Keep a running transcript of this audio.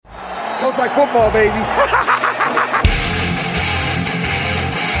smells like football, baby.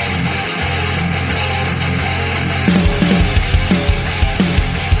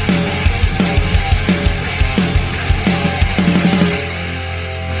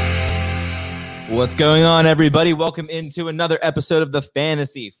 What's going on, everybody? Welcome into another episode of the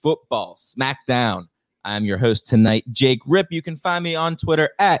Fantasy Football Smackdown. I'm your host tonight, Jake Rip. You can find me on Twitter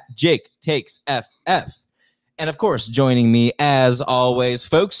at JakeTakesFF. And of course, joining me as always,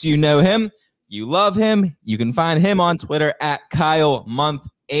 folks, you know him, you love him. You can find him on Twitter at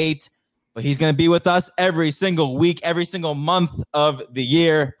KyleMonth8. But he's going to be with us every single week, every single month of the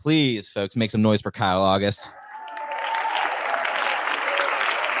year. Please, folks, make some noise for Kyle August.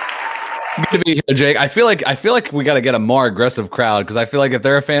 Good to be here, Jake. I feel like we got to get a more aggressive crowd because I feel like if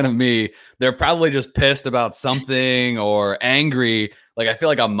they're a fan of me, they're probably just pissed about something or angry. Like I feel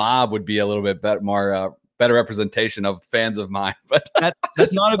like a mob would be a little bit better representation of fans of mine. But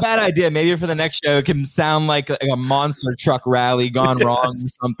that's not a bad idea. Maybe for the next show, it can sound like a monster truck rally gone wrong or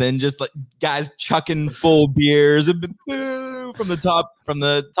something. Just like guys chucking full beers from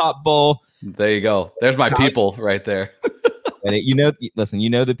the top bowl. There you go. There's my people right there. Listen,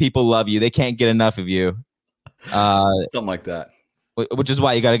 the people love you. They can't get enough of you. Something like that. Which is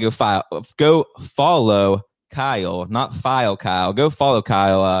why you got to go follow Kyle, not file Kyle. Go follow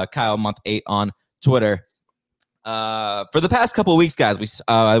Kyle, KyleMonth8 on Twitter. For the past couple of weeks, guys, we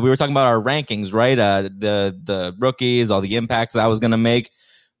were talking about our rankings, right? The rookies, all the impacts that I was going to make.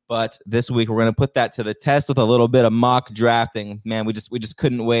 But this week we're going to put that to the test with a little bit of mock drafting. Man, we just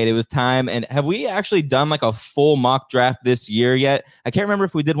couldn't wait. It was time. And have we actually done like a full mock draft this year yet? I can't remember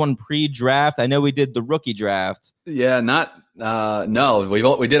if we did one pre-draft. I know we did the rookie draft. Yeah, no.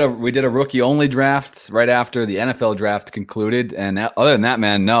 We did a rookie only draft right after the NFL draft concluded. And other than that,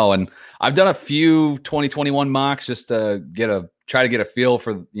 man, no. And I've done a few 2021 mocks just to try to get a feel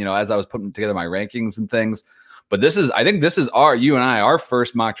for, as I was putting together my rankings and things. But I think this is our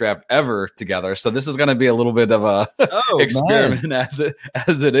first mock draft ever together. So this is going to be a little bit of a experiment as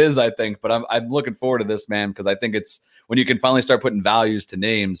it is, I think. But I'm looking forward to this, man, because I think it's when you can finally start putting values to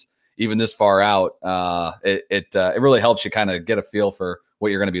names, even this far out. It really helps you kind of get a feel for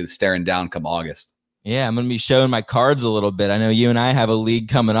what you're going to be staring down come August. Yeah, I'm going to be showing my cards a little bit. I know you and I have a league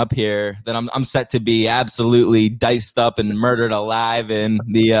coming up here that I'm set to be absolutely diced up and murdered alive in,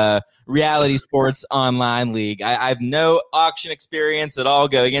 the Reality Sports Online League. I have no auction experience at all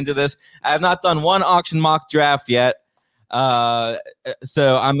going into this. I have not done one auction mock draft yet,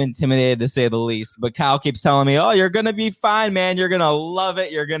 so I'm intimidated to say the least. But Kyle keeps telling me, oh, you're going to be fine, man. You're going to love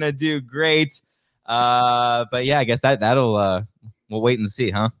it. You're going to do great. But yeah, I guess that'll we'll wait and see,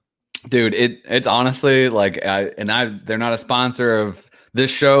 huh? Dude, it's honestly like they're not a sponsor of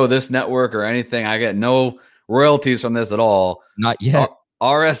this show, this network, or anything. I get no royalties from this at all. Not yet.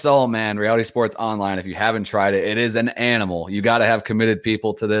 RSL, man, Reality Sports Online. If you haven't tried it, it is an animal. You got to have committed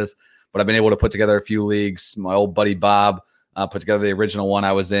people to this. But I've been able to put together a few leagues. My old buddy Bob put together the original one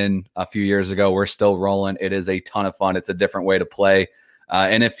I was in a few years ago. We're still rolling. It is a ton of fun. It's a different way to play.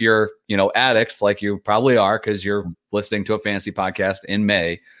 And if you're, addicts like you probably are because you're listening to a fantasy podcast in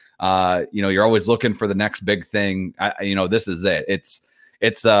May. You're always looking for the next big thing. This is it.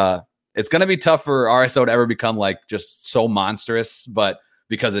 It's going to be tough for RSO to ever become like just so monstrous, but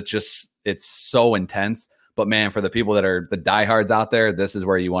because it's so intense. But man, for the people that are the diehards out there, this is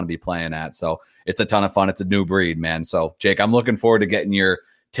where you want to be playing at. So it's a ton of fun. It's a new breed, man. So Jake, I'm looking forward to getting your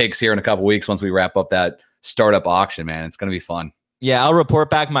takes here in a couple weeks once we wrap up that startup auction, man. It's going to be fun. Yeah, I'll report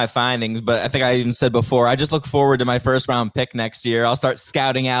back my findings, but I think I even said before, I just look forward to my first round pick next year. I'll start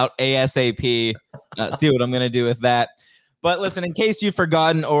scouting out ASAP, see what I'm going to do with that. But listen, in case you've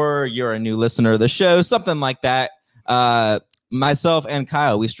forgotten or you're a new listener of the show, something like that, myself and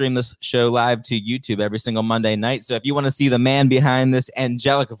Kyle, we stream this show live to YouTube every single Monday night. So if you want to see the man behind this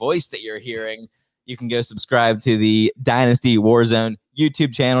angelic voice that you're hearing, you can go subscribe to the Dynasty Warzone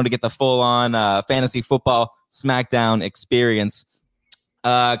YouTube channel to get the full-on fantasy football Smackdown experience.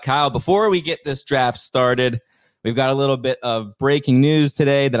 Kyle, before we get this draft started, we've got a little bit of breaking news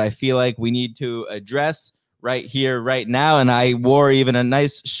today that I feel like we need to address right here, right now. And I wore even a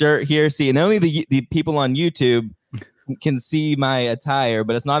nice shirt here. See, and only the people on YouTube can see my attire,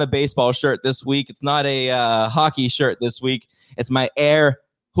 but it's not a baseball shirt this week. It's not a hockey shirt this week. It's my Air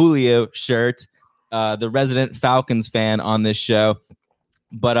Julio shirt, the resident Falcons fan on this show.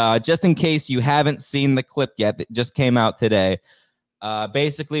 But just in case you haven't seen the clip yet that just came out today,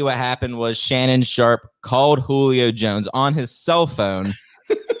 basically what happened was Shannon Sharp called Julio Jones on his cell phone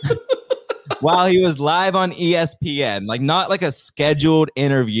while he was live on ESPN. Like, not like a scheduled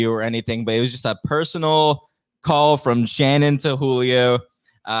interview or anything, but it was just a personal call from Shannon to Julio.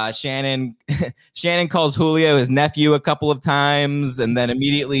 Shannon calls Julio his nephew a couple of times and then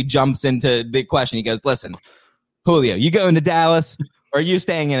immediately jumps into the question. He goes, listen, Julio, you going to Dallas or are you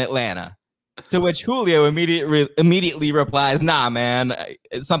staying in Atlanta? To which Julio immediately replies, nah, man,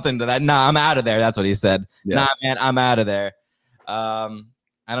 it's something to that. Nah, I'm out of there. That's what he said. Yeah. Nah, man, I'm out of there.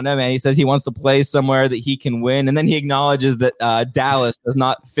 I don't know, man. He says he wants to play somewhere that he can win. And then he acknowledges that Dallas does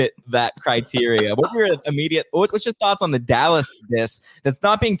not fit that criteria. What's your thoughts on the Dallas diss that's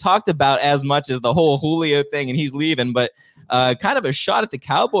not being talked about as much as the whole Julio thing and he's leaving, but kind of a shot at the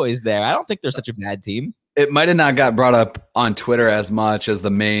Cowboys there. I don't think they're such a bad team. It might have not got brought up on Twitter as much as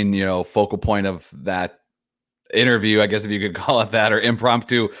the main, focal point of that interview, I guess if you could call it that, or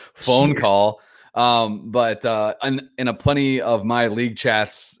impromptu phone call. But in a plenty of my league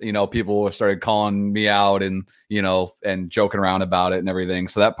chats, people started calling me out and joking around about it and everything.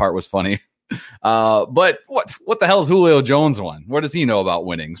 So that part was funny. But what the hell is Julio Jones won? What does he know about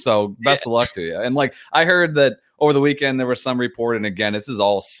winning? So best of luck to you. And I heard that over the weekend there was some report, and again, this is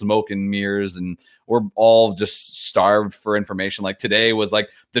all smoke and mirrors, and we're all just starved for information. Like today was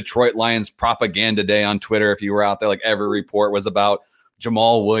Detroit Lions propaganda day on Twitter. If you were out there, every report was about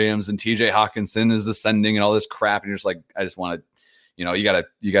Jamal Williams and TJ Hawkinson is ascending and all this crap. And you're just I just want to, you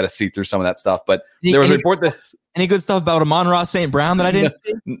gotta see through some of that stuff. But there was a report that any good stuff about Amon-Ra St. Brown that I didn't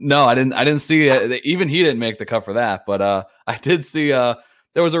see? No, I didn't see it. Even he didn't make the cut for that. But I did see there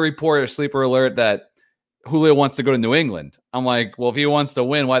was a report, a sleeper alert, that Julio wants to go to New England. I'm like, well, if he wants to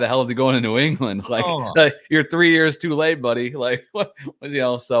win, why the hell is he going to New England? You're 3 years too late, buddy.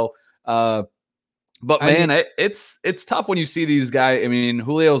 So but man, it's tough when you see these guys. I mean,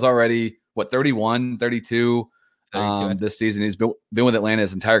 Julio's already 31, 32 this season. He's been with Atlanta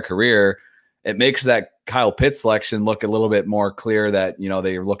his entire career. It makes that Kyle Pitts selection look a little bit more clear that,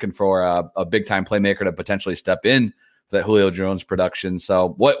 they're looking for a big time playmaker to potentially step in that Julio Jones production.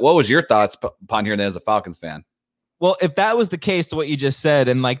 So what was your thoughts upon hearing that as a Falcons fan? Well, if that was the case to what you just said,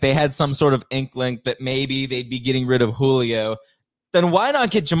 and they had some sort of inkling that maybe they'd be getting rid of Julio, then why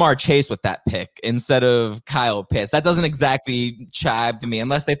not get Jamar Chase with that pick instead of Kyle Pitts? That doesn't exactly chive to me,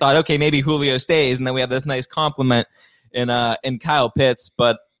 unless they thought, okay, maybe Julio stays and then we have this nice compliment in Kyle Pitts.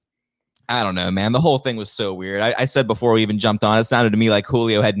 But I don't know, man. The whole thing was so weird. I said before we even jumped on, it sounded to me like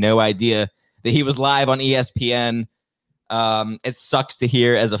Julio had no idea that he was live on ESPN. It sucks to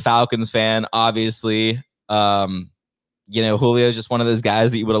hear as a Falcons fan, obviously. Julio is just one of those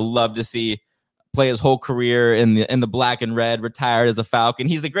guys that you would have loved to see play his whole career in the black and red, retired as a Falcon.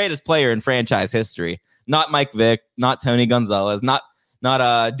 He's the greatest player in franchise history. Not Mike Vick, not Tony Gonzalez, not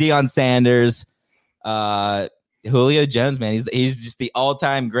Deion Sanders. Julio Jones, man, he's just the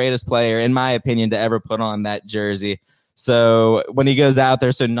all-time greatest player, in my opinion, to ever put on that jersey. So when he goes out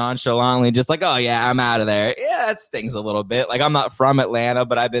there so nonchalantly, just oh yeah, I'm out of there. Yeah, that stings a little bit. I'm not from Atlanta,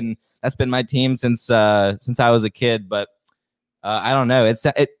 but that's been my team since I was a kid. But I don't know.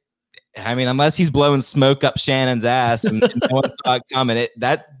 Unless he's blowing smoke up Shannon's ass and no one saw it coming, it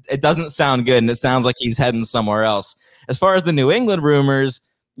doesn't sound good, and it sounds like he's heading somewhere else. As far as the New England rumors,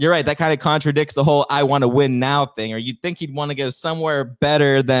 you're right. That kind of contradicts the whole "I want to win now" thing. Or you'd think he'd want to go somewhere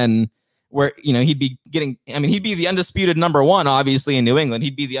better than where he'd be getting. I mean, he'd be the undisputed number one, obviously in New England.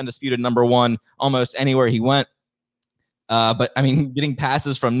 He'd be the undisputed number one almost anywhere he went. But I mean, getting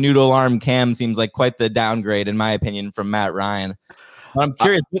passes from noodle arm Cam seems like quite the downgrade, in my opinion, from Matt Ryan. But I'm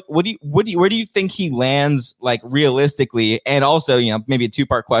curious, where do you think he lands, realistically? And also, maybe a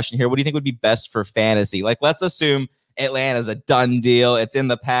two-part question here. What do you think would be best for fantasy? Let's assume Atlanta's a done deal. It's in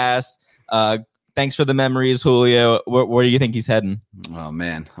the past. Thanks for the memories, Julio. Where do you think he's heading? Oh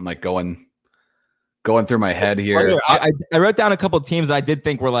man, I'm going through my head here. I wrote down a couple of teams that I did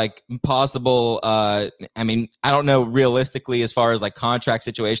think were possible. I don't know realistically as far as contract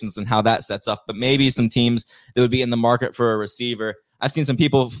situations and how that sets up, but maybe some teams that would be in the market for a receiver. I've seen some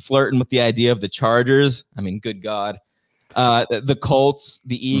people flirting with the idea of the Chargers. I mean, good God. The Colts,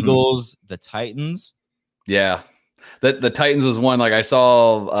 the Eagles, the Titans. Yeah. The Titans was one. I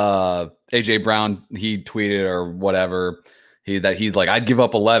saw AJ Brown, he tweeted or whatever. He's I'd give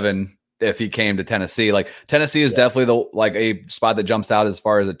up 11 if he came to Tennessee. Tennessee is definitely a spot that jumps out as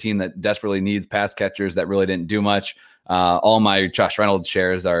far as a team that desperately needs pass catchers that really didn't do much. All my Josh Reynolds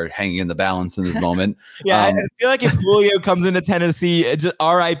shares are hanging in the balance in this moment. Yeah, I feel like if Julio comes into Tennessee, just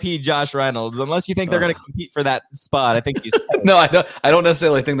RIP Josh Reynolds, unless you think they're going to compete for that spot. I think he's No, I don't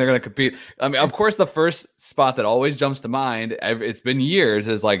necessarily think they're going to compete. I mean, of course, the first spot that always jumps to mind, it's been years,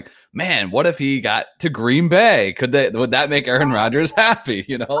 is man, what if he got to Green Bay? Would that make Aaron Rodgers happy?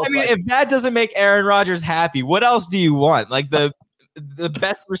 I mean, if that doesn't make Aaron Rodgers happy, what else do you want? The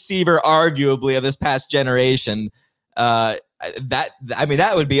best receiver, arguably, of this past generation.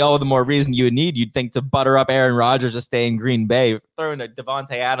 that would be all the more reason you'd think to butter up Aaron Rodgers to stay in Green Bay, throwing a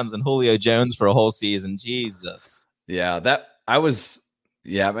Devontae Adams and Julio Jones for a whole season. Jesus. Yeah, but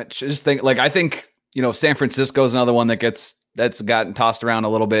just think, like, I think, San Francisco is another one that's gotten tossed around a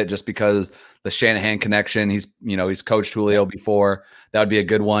little bit just because the Shanahan connection. He's coached Julio before. That would be a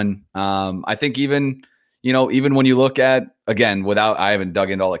good one. I think even when you look at, again, I haven't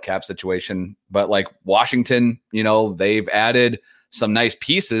dug into all the cap situation, but like Washington, they've added some nice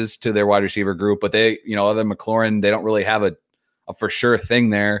pieces to their wide receiver group, but they, other than McLaurin, they don't really have a for sure thing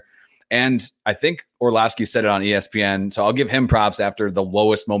there. And I think Orlovsky said it on ESPN, so I'll give him props after the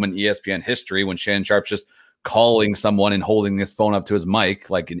lowest moment in ESPN history when Shannon Sharp's just calling someone and holding his phone up to his mic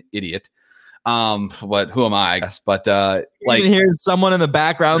like an idiot. But who am I guess? But like, here's someone in the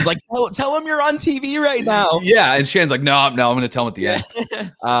background like, tell him you're on TV right now. Yeah, and Shannon's like, no, I'm going to tell him at the end.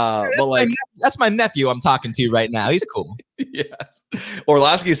 But like, that's my nephew I'm talking to right now. He's cool. Yes.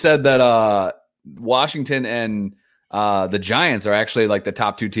 Orlovsky said that Washington and the Giants are actually like the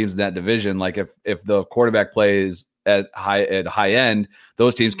top two teams in that division. Like if the quarterback plays at high end,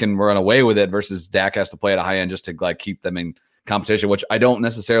 those teams can run away with it versus Dak has to play at a high end just to like keep them in competition, which I don't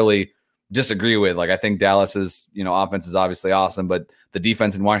necessarily disagree with. Like, I think Dallas's, offense is obviously awesome, but the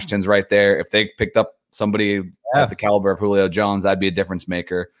defense in Washington's right there. If they picked up somebody at the caliber of Julio Jones, that'd be a difference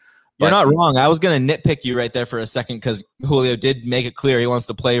maker. You're not wrong. I was going to nitpick you right there for a second because Julio did make it clear he wants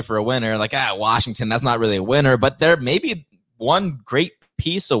to play for a winner. Like, Washington, that's not really a winner, but they're maybe one great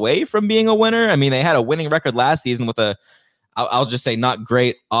piece away from being a winner. I mean, they had a winning record last season with I'll just say not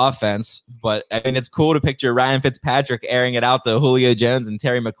great offense, but I mean, it's cool to picture Ryan Fitzpatrick airing it out to Julio Jones and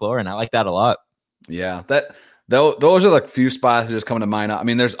Terry McLaurin. I like that a lot. Yeah, those are the few spots that just come to mind. I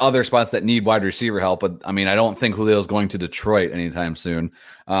mean, there's other spots that need wide receiver help, but I mean, I don't think Julio's going to Detroit anytime soon.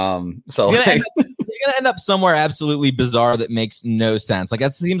 So he's going to end up somewhere absolutely bizarre that makes no sense. Like,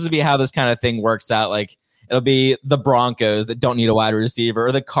 that seems to be how this kind of thing works out. Like, it'll be the Broncos that don't need a wide receiver,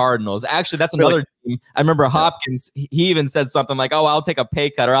 or the Cardinals. Actually, that's another team. I remember Hopkins, he even said something like, oh, I'll take a pay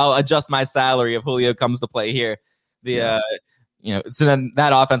cut or I'll adjust my salary if Julio comes to play here. So then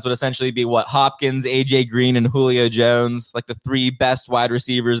that offense would essentially be what? Hopkins, AJ Green, and Julio Jones, like the three best wide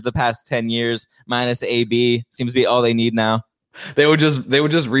receivers of the past 10 years, minus AB. Seems to be all they need now. They would just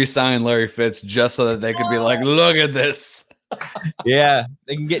re-sign Larry Fitz just so that they could be like, look at this. Yeah,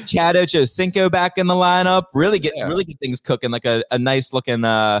 they can get Chad Ochocinco back in the lineup. Really get things cooking. Like a nice looking.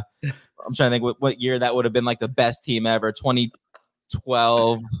 I'm trying to think what year that would have been like the best team ever.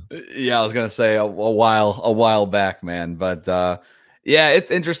 2012. Yeah, I was gonna say a while back, man. But yeah, it's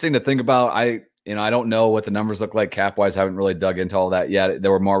interesting to think about. I don't know what the numbers look like cap wise. Haven't really dug into all that yet.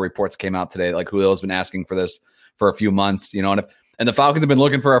 There were more reports came out today. Like Julio's been asking for this for a few months. And the Falcons have been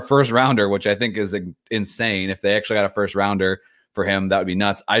looking for a first rounder, which I think is insane. If they actually got a first rounder for him, that would be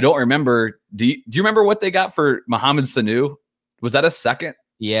nuts. I don't remember. Do you remember what they got for Mohamed Sanu? Was that a second?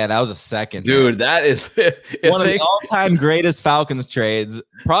 Yeah, that was a second. Dude, that is one of the all-time greatest Falcons trades.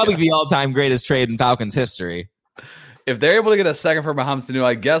 Probably the all-time greatest trade in Falcons history. If they're able to get a second for Mohamed Sanu,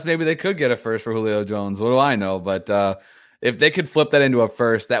 I guess maybe they could get a first for Julio Jones. What do I know? But if they could flip that into a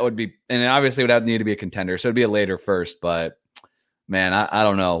first, that would be, and obviously it would need to be a contender. So it'd be a later first, but man, I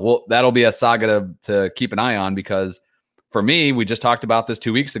don't know. Well, that'll be a saga to keep an eye on because for me, we just talked about this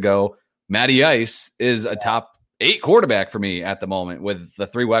 2 weeks ago. Matty Ice is a top 8 quarterback for me at the moment with the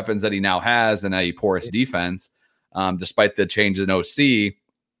 3 weapons that he now has and a porous defense. Despite the change in OC,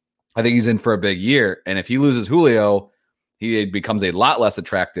 I think he's in for a big year. And if he loses Julio, he becomes a lot less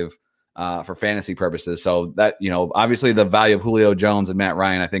attractive for fantasy purposes. So that, obviously the value of Julio Jones and Matt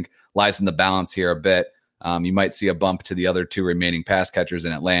Ryan, I think lies in the balance here a bit. You might see a bump to the other 2 remaining pass catchers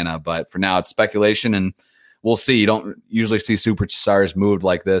in Atlanta, but for now it's speculation and we'll see. You don't usually see superstars moved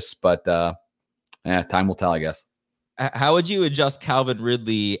like this, but time will tell, I guess. How would you adjust Calvin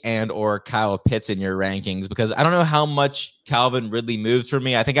Ridley and or Kyle Pitts in your rankings? Because I don't know how much Calvin Ridley moves for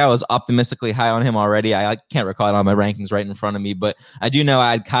me. I think I was optimistically high on him already. I can't recall it on my rankings right in front of me, but I do know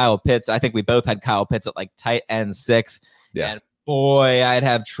I had Kyle Pitts. I think we both had Kyle Pitts at like tight end 6. Yeah. And boy, I'd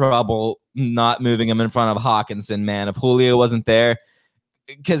have trouble not moving him in front of Hawkinson, man, if Julio wasn't there.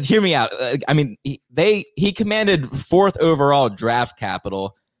 Because hear me out. I mean, he commanded 4th overall draft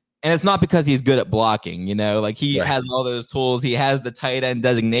capital, and it's not because he's good at blocking. Like he has all those tools. He has the tight end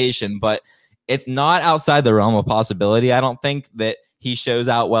designation, but it's not outside the realm of possibility. I don't think that he shows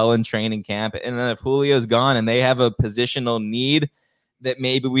out well in training camp. And then if Julio's gone and they have a positional need, that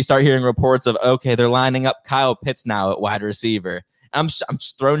maybe we start hearing reports of, okay, they're lining up Kyle Pitts now at wide receiver. I'm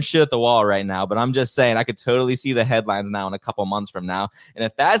just throwing shit at the wall right now, but I'm just saying I could totally see the headlines now in a couple months from now. And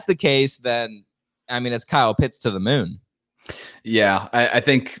if that's the case, then, I mean, it's Kyle Pitts to the moon. Yeah, I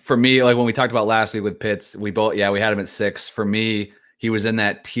think for me, like when we talked about last week with Pitts, we had him at 6. For me, he was in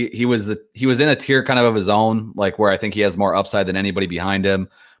that tier. He was in a tier kind of his own, like where I think he has more upside than anybody behind him.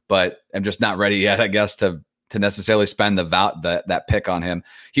 But I'm just not ready yet, I guess, to necessarily spend that pick on him.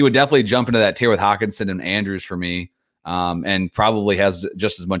 He would definitely jump into that tier with Hawkinson and Andrews for me, and probably has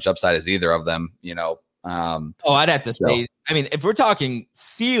just as much upside as either of them. I'd have to say, I mean, if we're talking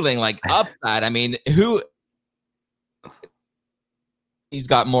ceiling, like upside, I mean, he's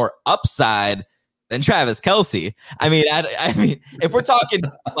got more upside than Travis Kelce. I mean, if we're talking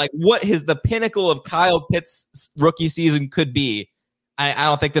like what the pinnacle of Kyle Pitts' rookie season could be, I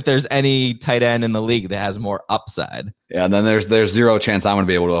don't think that there's any tight end in the league that has more upside. Yeah, and then there's zero chance I'm going to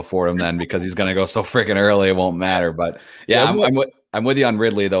be able to afford him then because he's going to go so freaking early it won't matter. But yeah, I'm with you on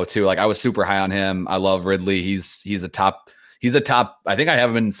Ridley though too. Like I was super high on him. I love Ridley. He's a top. I think I have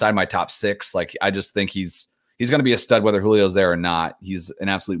him inside my top 6. Like I just think he's going to be a stud whether Julio's there or not. He's an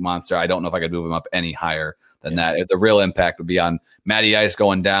absolute monster. I don't know if I could move him up any higher than that. The real impact would be on Matty Ice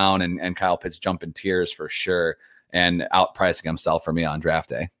going down and Kyle Pitts jumping tiers for sure and outpricing himself for me on draft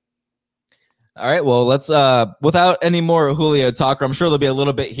day. All right, well, let's without any more Julio talk, I'm sure there'll be a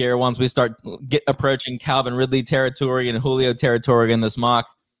little bit here once we start approaching Calvin Ridley territory and Julio territory in this mock.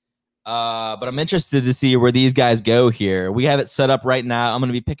 But I'm interested to see where these guys go here. We have it set up right now. I'm going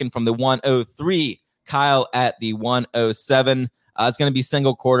to be picking from the 103, Kyle at the 107. It's going to be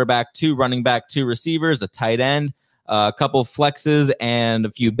single quarterback, 2 running back, 2 receivers, a tight end, a couple flexes, and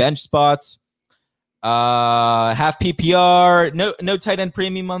a few bench spots. Half PPR, no tight end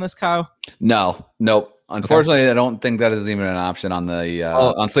premium on this, Kyle? Nope. Unfortunately, okay. I don't think that is even an option on the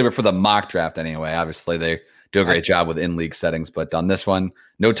on Sleeper for the mock draft anyway. Obviously, they do a great job with in-league settings, but on this one,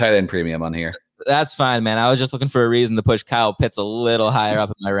 no tight end premium on here. That's fine, man. I was just looking for a reason to push Kyle Pitts a little higher up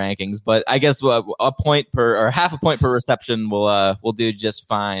in my rankings, but I guess a point per or half a point per reception will do just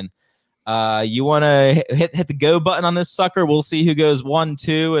fine. You want to hit the go button on this sucker? We'll see who goes 1,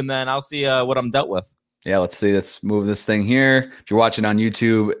 2, and then I'll see what I'm dealt with. Yeah, let's see. Let's move this thing here. If you're watching on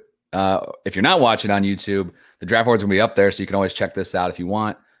YouTube, if you're not watching on YouTube, the draft board's gonna be up there, so you can always check this out if you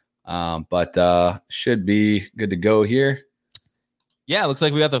want. But should be good to go here. Yeah, it looks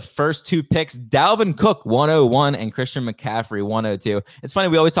like we got the first 2 picks. Dalvin Cook, 101, and Christian McCaffrey, 102. It's funny,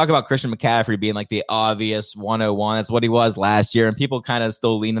 we always talk about Christian McCaffrey being like the obvious 101. That's what he was last year, and people kind of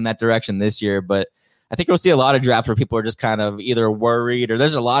still lean in that direction this year. But I think you'll see a lot of drafts where people are just kind of either worried or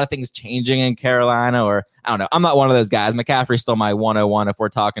there's a lot of things changing in Carolina, or I don't know. I'm not one of those guys. McCaffrey's still my 101 if we're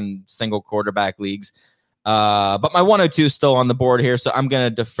talking single quarterback leagues. But my 102 is still on the board here, so I'm going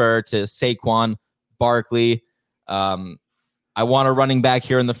to defer to Saquon Barkley. I want a running back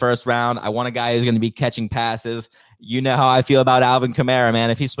here in the first round. I want a guy who's going to be catching passes. You know how I feel about Alvin Kamara,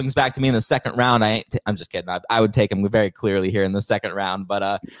 man. If he swings back to me in the second round, I'm just kidding. I would take him very clearly here in the second round,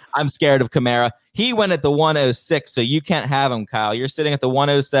 but I'm scared of Kamara. He went at the 106, so you can't have him, Kyle. You're sitting at the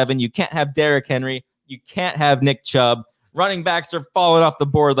 107. You can't have Derrick Henry. You can't have Nick Chubb. Running backs are falling off the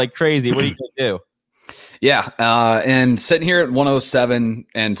board like crazy. What are you going to do? Yeah, and sitting here at 107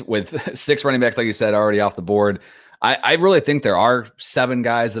 and with 6 running backs, like you said, already off the board, I really think there are 7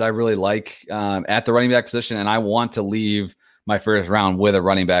 guys that I really like at the running back position, and I want to leave my first round with a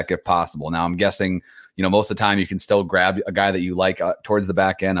running back if possible. Now, I'm guessing, most of the time you can still grab a guy that you like towards the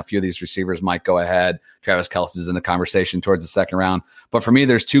back end. A few of these receivers might go ahead. Travis Kelce is in the conversation towards the second round. But for me,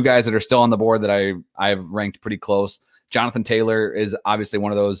 there's 2 guys that are still on the board that I've ranked pretty close. Jonathan Taylor is obviously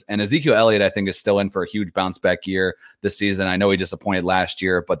one of those, and Ezekiel Elliott, I think, is still in for a huge bounce back year this season. I know he disappointed last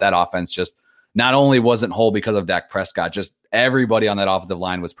year, but that offense just not only wasn't whole because of Dak Prescott, just everybody on that offensive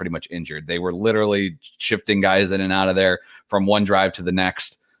line was pretty much injured. They were literally shifting guys in and out of there from one drive to the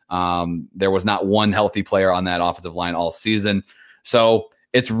next. There was not one healthy player on that offensive line all season. So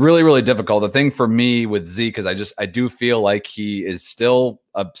it's really, really difficult. The thing for me with Zeke is I do feel like he is still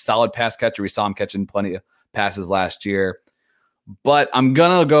a solid pass catcher. We saw him catching plenty of passes last year, but I'm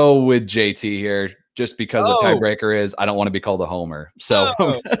going to go with JT here just because the tiebreaker is I don't want to be called a homer. So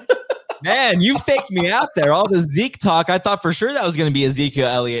man, you faked me out there. All the Zeke talk, I thought for sure that was going to be Ezekiel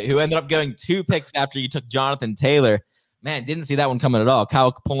Elliott, who ended up going 2 picks after you took Jonathan Taylor. Man, didn't see that one coming at all.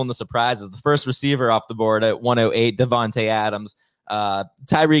 Kyle pulling the surprises. The first receiver off the board at 108, Devontae Adams.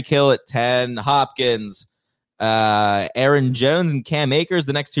 Tyreek Hill at 10, Hopkins, Aaron Jones and Cam Akers,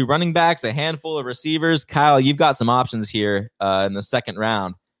 the next 2 running backs, a handful of receivers. Kyle, you've got some options here in the second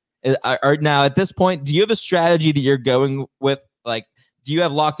round. Now, at this point, do you have a strategy that you're going with? Like, do you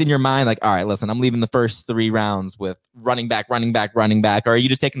have locked in your mind, like, all right, listen, I'm leaving the first 3 rounds with running back, or are you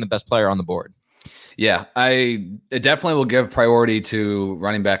just taking the best player on the board? Yeah, it definitely will give priority to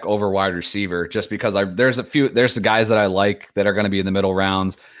running back over wide receiver just because there's the guys that I like that are going to be in the middle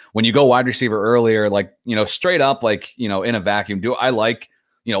rounds. When you go wide receiver earlier, like, straight up, like, in a vacuum,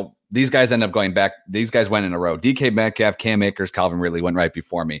 these guys end up going back. These guys went in a row. DK Metcalf, Cam Akers, Calvin Ridley went right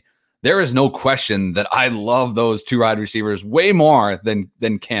before me. There is no question that I love those two wide receivers way more than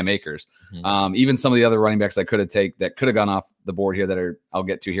Cam Akers. Mm-hmm. Even some of the other running backs I could have gone off the board here I'll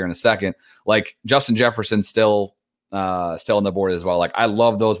get to here in a second. Like Justin Jefferson still on the board as well. Like I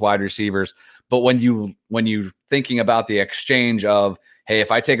love those wide receivers, but when you thinking about the exchange of, hey,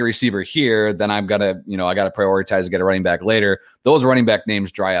 if I take a receiver here, then I'm gonna, I got to prioritize to get a running back later. Those running back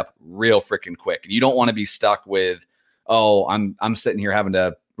names dry up real freaking quick. And you don't want to be stuck with, I'm sitting here having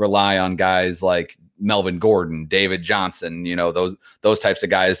to rely on guys like Melvin Gordon, David Johnson, those types of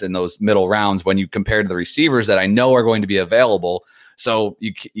guys in those middle rounds when you compare to the receivers that I know are going to be available. So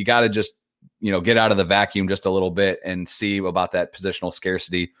you got to just, get out of the vacuum just a little bit and see about that positional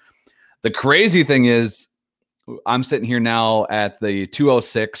scarcity. The crazy thing is I'm sitting here now at the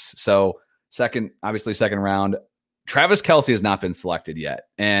 206. So second round. Travis Kelce has not been selected yet.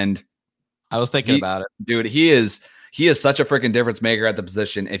 And I was thinking about it, dude. He is such a freaking difference maker at the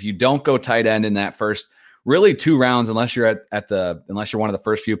position. If you don't go tight end in that first really 2 rounds, unless you're unless you're one of the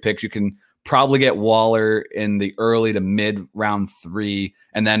first few picks, you can probably get Waller in the early to mid round 3.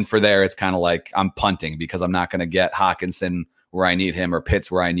 And then for there, it's kind of like I'm punting because I'm not going to get Hawkinson where I need him or Pitts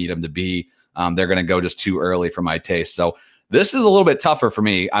where I need him to be. They're going to go just too early for my taste. So this is a little bit tougher for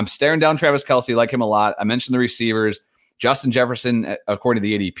me. I'm staring down Travis Kelce, like him a lot. I mentioned the receivers. Justin Jefferson, according to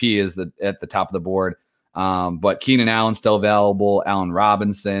the ADP, is at the top of the board. But Keenan Allen still available. Allen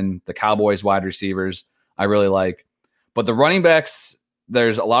Robinson, the Cowboys wide receivers, I really like. But the running backs,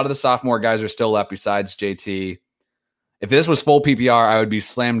 there's a lot of the sophomore guys are still left besides JT. If this was full PPR, I would be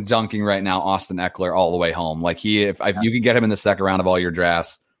slam dunking right now Austin Eckler all the way home. Like if you can get him in the second round of all your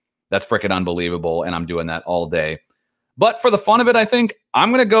drafts, that's freaking unbelievable, and I'm doing that all day. But for the fun of it, I think I'm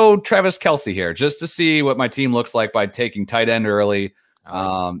going to go Travis Kelce here just to see what my team looks like by taking tight end early.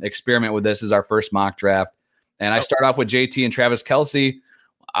 Experiment with this as our first mock draft. And I start off with JT and Travis Kelce.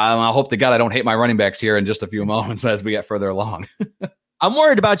 I hope to God I don't hate my running backs here in just a few moments as we get further along. I'm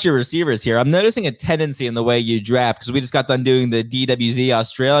worried about your receivers here. I'm noticing a tendency in the way you draft because we just got done doing the DWZ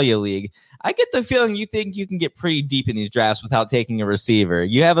Australia League. I get the feeling you think you can get pretty deep in these drafts without taking a receiver.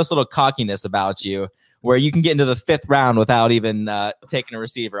 You have this little cockiness about you where you can get into the 5th round without even taking a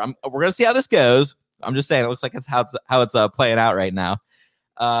receiver. We're going to see how this goes. I'm just saying it looks like it's how it's playing out right now.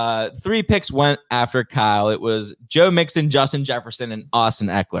 3 picks went after Kyle. It was Joe Mixon, Justin Jefferson, and Austin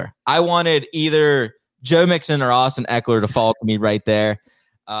Eckler. I wanted either Joe Mixon or Austin Eckler to fall to me right there.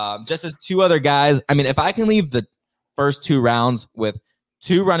 Just as 2 other guys. I mean, if I can leave the first 2 rounds with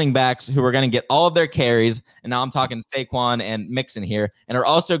 2 running backs who are going to get all of their carries, and now I'm talking Saquon and Mixon here, and are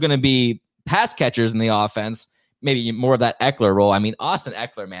also going to be pass catchers in the offense, maybe more of that Eckler role. I mean, Austin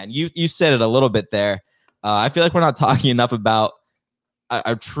Eckler, man, you said it a little bit there. I feel like we're not talking enough about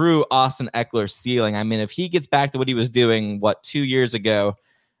a true Austin Eckler ceiling. I mean, if he gets back to what he was doing, 2 years ago,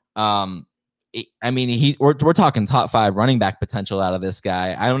 I mean, we're talking top 5 running back potential out of this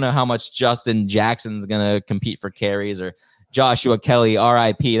guy. I don't know how much Justin Jackson's going to compete for carries or Joshua Kelly,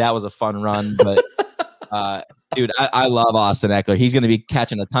 RIP. That was a fun run, but dude, I love Austin Eckler. He's going to be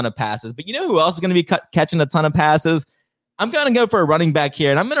catching a ton of passes, but you know who else is going to be catching a ton of passes? I'm going to go for a running back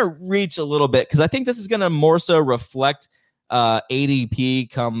here, and I'm going to reach a little bit because I think this is going to more so reflect ADP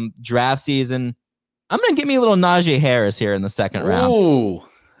come draft season. I'm going to give me a little Najee Harris here in the 2nd round. Ooh.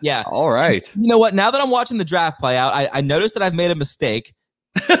 Yeah. All right. You know what? Now that I'm watching the draft play out, I noticed that I've made a mistake.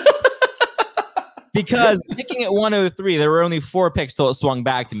 Because picking at 103, there were only 4 picks till it swung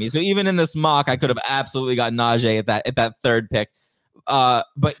back to me. So even in this mock, I could have absolutely got Najee at that 3rd pick.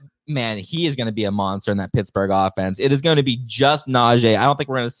 But man, he is going to be a monster in that Pittsburgh offense. It is going to be just Najee. I don't think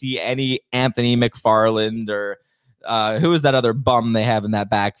we're going to see any Anthony McFarland or who is that other bum they have in that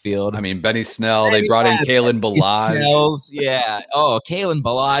backfield? I mean, Benny Snell. They brought in Kalen Ballage. Yeah. Oh, Kalen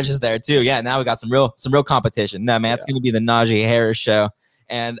Ballage is there too. Yeah. Now we got some real competition. No, man, it's going to be the Najee Harris show.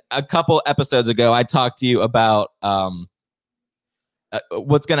 And a couple episodes ago, I talked to you about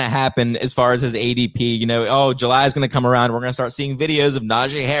what's going to happen as far as his ADP. You know, July is going to come around. We're going to start seeing videos of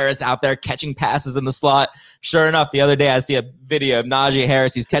Najee Harris out there catching passes in the slot. Sure enough, the other day I see a video of Najee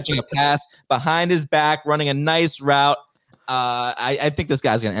Harris. He's catching a pass behind his back, running a nice route. I think this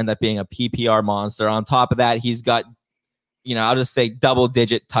guy's going to end up being a PPR monster. On top of that, he's got I'll just say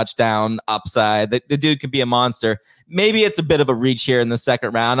double-digit touchdown upside. The dude could be a monster. Maybe it's a bit of a reach here in the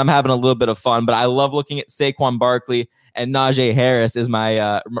second round. I'm having a little bit of fun, but I love looking at Saquon Barkley, and Najee Harris is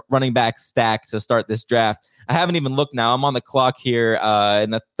my running back stack to start this draft. I haven't even looked now. I'm on the clock here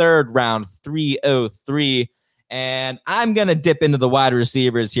in the third round, 303. And I'm going to dip into the wide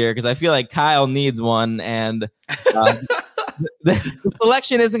receivers here because I feel like Kyle needs one. And the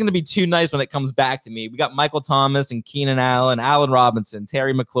selection isn't going to be too nice when it comes back to me. We got Michael Thomas and Keenan Allen, Allen Robinson,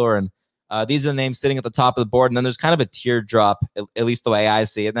 Terry McLaurin. These are the names sitting at the top of the board. And then there's kind of a teardrop, at least the way I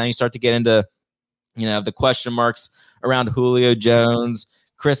see it. And then you start to get into, the question marks around Julio Jones,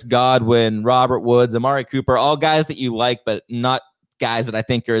 Chris Godwin, Robert Woods, Amari Cooper, all guys that you like, but not guys that I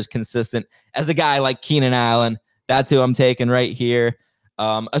think are as consistent as a guy like Keenan Allen. That's who I'm taking right here.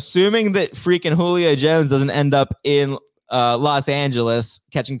 Assuming that freaking Julio Jones doesn't end up in Los Angeles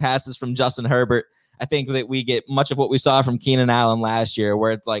catching passes from Justin Herbert, I think that we get much of what we saw from Keenan Allen last year,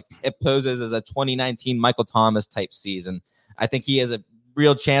 where it's like it poses as a 2019 Michael Thomas type season. I think he has a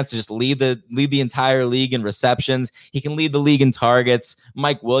real chance to just lead the entire league in receptions. He can lead the league in targets.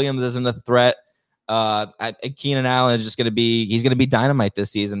 Mike Williams isn't a threat. Keenan Allen is just going to be dynamite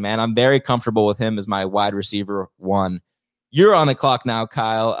this season, man. I'm very comfortable with him as my wide receiver one. You're on the clock now,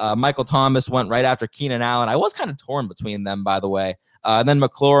 Kyle. Michael Thomas went right after Keenan Allen. I was kind of torn between them, by the way. And then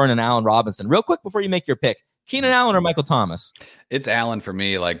McLaurin and Allen Robinson. Real quick before you make your pick, Keenan Allen or Michael Thomas? It's Allen for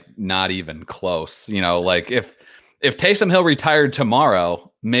me, like not even close. Like if Taysom Hill retired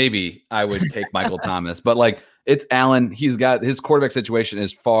tomorrow, maybe I would take Michael Thomas. But like it's Allen. He's got his quarterback situation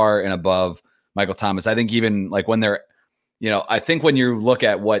is far and above Michael Thomas. I think even like when they're, I think when you look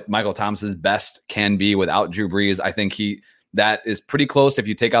at what Michael Thomas's best can be without Drew Brees, I think that is pretty close. If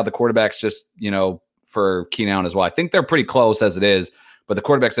you take out the quarterbacks, just, for Keenan Allen as well, I think they're pretty close as it is, but the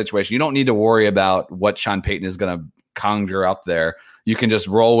quarterback situation, you don't need to worry about what Sean Payton is going to conjure up there. You can just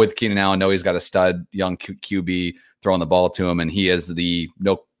roll with Keenan Allen, know he's got a stud young QB throwing the ball to him. And he is the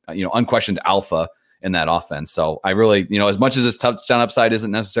unquestioned alpha in that offense. So I really, as much as his touchdown upside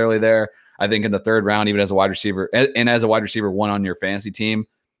isn't necessarily there, I think in the third round, even as a wide receiver and as a wide receiver one on your fantasy team,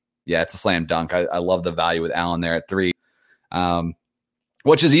 yeah, it's a slam dunk. I love the value with Allen there at 3,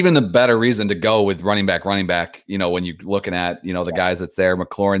 which is even the better reason to go with running back, when you're looking at, the guys that's there.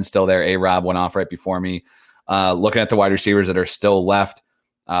 McLaurin's still there. A-Rob went off right before me. Looking at the wide receivers that are still left,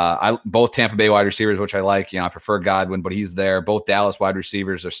 both Tampa Bay wide receivers, which I like. I prefer Godwin, but he's there. Both Dallas wide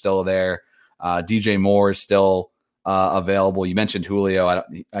receivers are still there. DJ Moore is still available. You mentioned Julio.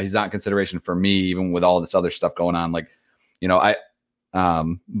 He's not in consideration for me, even with all this other stuff going on. Like,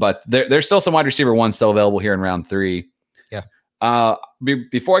 but there's still some wide receiver ones still available here in round 3. Yeah.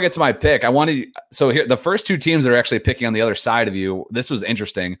 Before I get to my pick, here the first 2 teams that are actually picking on the other side of you. This was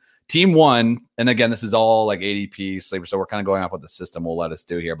interesting. Team 1, and again, this is all like ADP sleeper, so we're kind of going off what the system will let us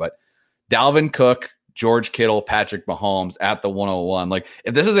do here. But Dalvin Cook, George Kittle, Patrick Mahomes at the 101. Like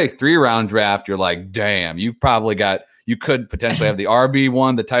if this is a 3-round draft, you're like, damn, you could potentially have the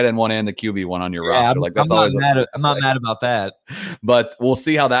RB1, the tight end 1, and the QB1 on your roster. Like that's I'm not mad about that. But we'll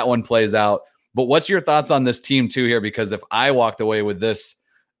see how that one plays out. But what's your thoughts on this team 2 here? Because if I walked away with this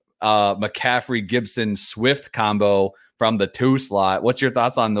McCaffrey, Gibson, Swift combo from the 2 slot, what's your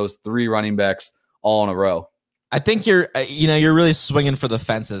thoughts on those 3 running backs all in a row? I think you're really swinging for the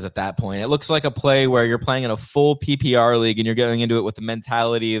fences at that point. It looks like a play where you're playing in a full PPR league and you're going into it with the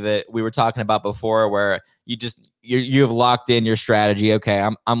mentality that we were talking about before, where you have locked in your strategy. Okay,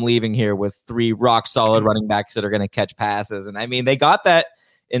 I'm leaving here with 3 rock solid running backs that are going to catch passes, and I mean they got that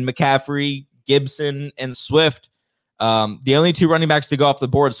in McCaffrey, Gibson, and Swift. The only 2 running backs to go off the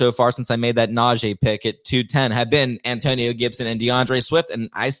board so far since I made that Najee pick at 210 have been Antonio Gibson and DeAndre Swift,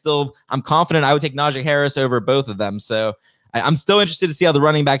 and I'm confident I would take Najee Harris over both of them. So I'm still interested to see how the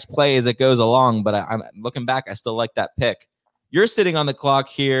running backs play as it goes along, but I'm looking back, I still like that pick. You're sitting on the clock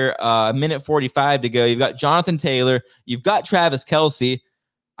here, a minute 45 to go. You've got Jonathan Taylor. You've got Travis Kelce.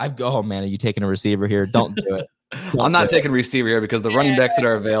 Oh, man, are you taking a receiver here? Don't do it. I'm not taking receiver here because the running backs that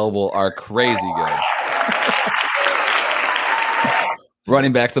are available are crazy good.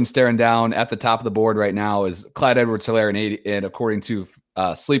 Running backs I'm staring down at the top of the board right now is Clyde Edwards-Helaire and according to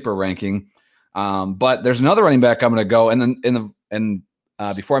sleeper ranking. But there's another running back I'm going to go. And then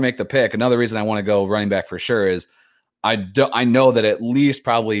before I make the pick, another reason I want to go running back for sure is I know that at least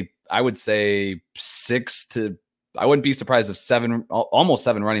probably I would say 6 to I wouldn't be surprised if almost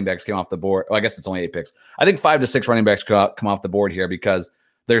 7 running backs came off the board. Well, I guess it's only 8 picks. I think 5 to 6 running backs come off the board here because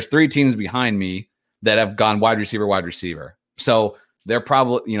there's 3 teams behind me that have gone wide receiver. So they're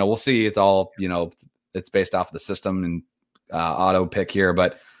probably, we'll see. It's all, it's based off the system and auto pick here.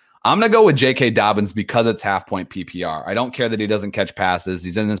 But I'm going to go with J.K. Dobbins because it's half-point PPR. I don't care that he doesn't catch passes.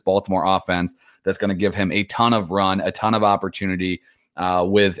 He's in this Baltimore offense that's going to give him a ton of run, a ton of opportunity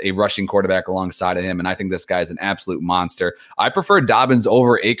with a rushing quarterback alongside of him, and I think this guy is an absolute monster. I prefer Dobbins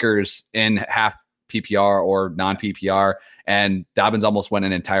over Akers in half PPR or non-PPR, and Dobbins almost went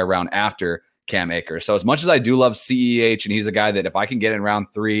an entire round after Cam Akers. So as much as I do love CEH, and he's a guy that if I can get in round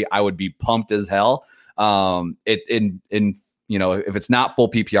 3, I would be pumped as hell. If it's not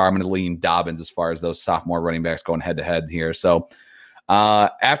full PPR, I'm going to lean Dobbins as far as those sophomore running backs going head to head here. So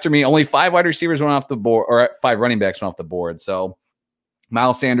after me, only 5 wide receivers went off the board, or 5 running backs went off the board. So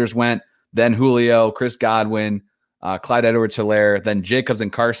Miles Sanders went, then Julio, Chris Godwin, Clyde Edwards-Helaire, then Jacobs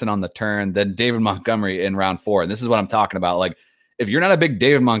and Carson on the turn, then David Montgomery in round 4. And this is what I'm talking about. Like, if you're not a big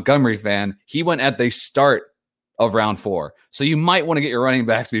David Montgomery fan, he went at the start of round 4. So you might want to get your running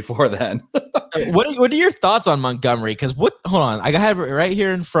backs before then. What are your thoughts on Montgomery? Because hold on, I have it right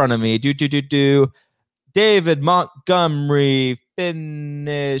here in front of me. David Montgomery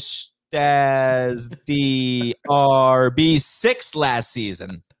finished as the RB6 last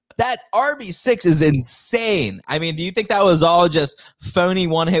season. That RB6 is insane. I mean, do you think that was all just phony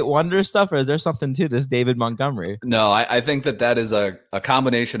one-hit wonder stuff, or is there something to this David Montgomery? No, I think that is a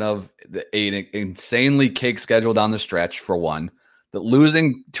combination of an insanely cake schedule down the stretch, for one, that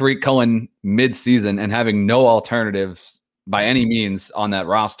losing Tariq Cohen mid-season and having no alternatives by any means on that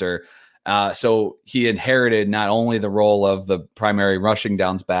roster. So he inherited not only the role of the primary rushing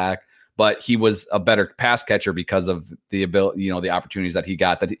downs back, but he was a better pass catcher because of the ability, the opportunities that he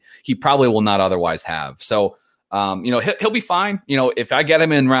got that he probably will not otherwise have. So, he'll be fine. If I get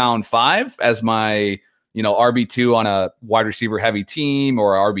him in round 5 as my, RB2 on a wide receiver heavy team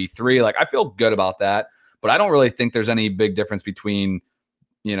or RB3, like I feel good about that, but I don't really think there's any big difference between,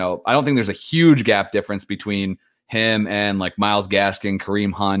 I don't think there's a huge gap difference between him and like Myles Gaskin,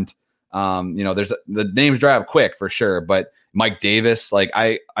 Kareem Hunt. There's the names dry up quick for sure, but Mike Davis, like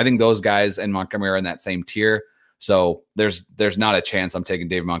I think those guys and Montgomery are in that same tier. So there's not a chance I'm taking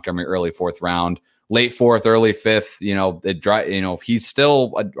David Montgomery early 4th round, late 4th, early 5th. He's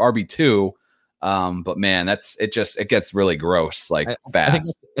still a RB2. But man, it gets really gross, like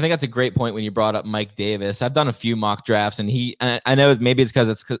fast. I think that's a great point when you brought up Mike Davis. I've done a few mock drafts, and I know maybe it's because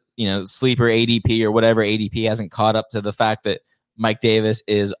it's sleeper ADP or whatever ADP hasn't caught up to the fact that Mike Davis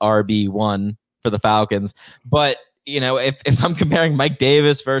is RB1 for the Falcons. But if I'm comparing Mike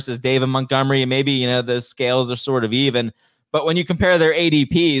Davis versus David Montgomery, maybe the scales are sort of even. But when you compare their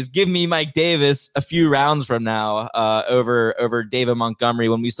ADPs, give me Mike Davis a few rounds from now over David Montgomery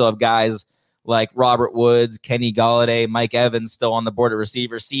when we still have guys like Robert Woods, Kenny Golladay, Mike Evans still on the board at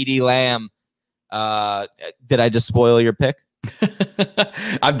receiver, CeeDee Lamb. Did I just spoil your pick?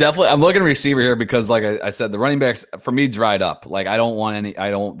 I'm looking at receiver here because, like I said, the running backs for me dried up. Like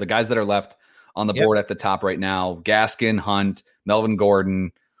the guys that are left on the board at the top right now, Gaskin, Hunt, Melvin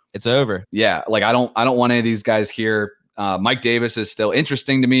Gordon. It's over. Yeah. Like I don't want any of these guys here. Mike Davis is still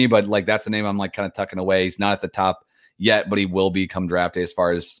interesting to me, but like that's a name I'm like kind of tucking away. He's not at the top yet, but he will be come draft day as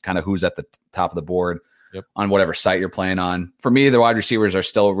far as kind of who's at the top of the board on whatever site you're playing on. For me, the wide receivers are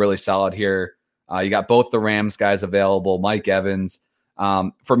still really solid here. You got both the Rams guys available, Mike Evans.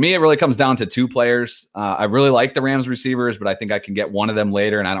 For me, it really comes down to 2 players. I really like the Rams receivers, but I think I can get one of them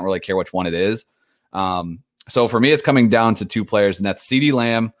later, and I don't really care which one it is. So for me, it's coming down to 2 players, and that's CeeDee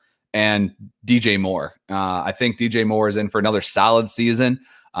Lamb and DJ Moore. I think DJ Moore is in for another solid season.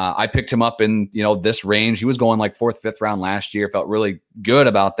 I picked him up in this range. He was going like 4th, 5th round last year. Felt really good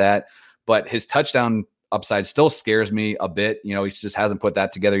about that, but his touchdown upside still scares me a bit. He just hasn't put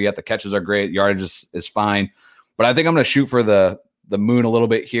that together yet. The catches are great. Yardage is fine, but I think I'm going to shoot for the moon a little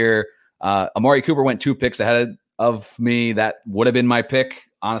bit here. Amari Cooper went 2 picks ahead of me. That would have been my pick,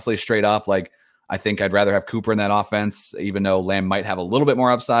 honestly, straight up. Like, I think I'd rather have Cooper in that offense, even though Lamb might have a little bit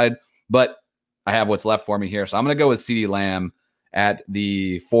more upside, but I have what's left for me here. So I'm going to go with CeeDee Lamb at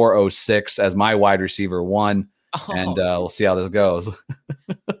the 406 as my wide receiver 1. And we'll see how this goes.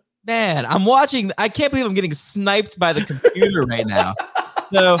 Man, I'm watching. I can't believe I'm getting sniped by the computer right now.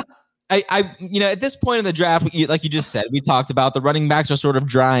 So I at this point in the draft, like you just said, we talked about the running backs are sort of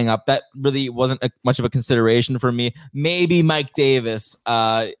drying up. That really wasn't much of a consideration for me. Maybe Mike Davis.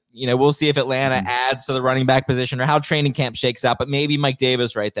 We'll see if Atlanta adds to the running back position or how training camp shakes out, but maybe Mike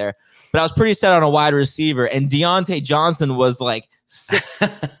Davis right there. But I was pretty set on a wide receiver, and Deontay Johnson was like six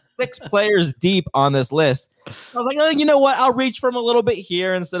players deep on this list. I was like, oh, you know what? I'll reach for him a little bit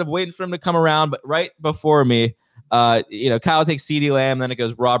here instead of waiting for him to come around. But right before me, Kyle takes CeeDee Lamb, then it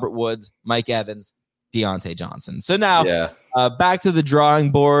goes Robert Woods, Mike Evans. Deontay Johnson. So now Yeah. back to the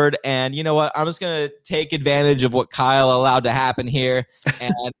drawing board. And you know what? I'm just going to take advantage of what Kyle allowed to happen here.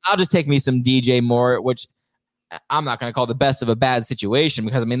 And I'll just take me some DJ Moore, which I'm not going to call the best of a bad situation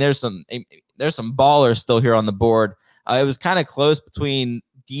because, I mean, there's some ballers still here on the board. It was kind of close between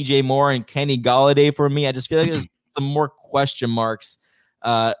DJ Moore and Kenny Golladay for me. I just feel like there's some more question marks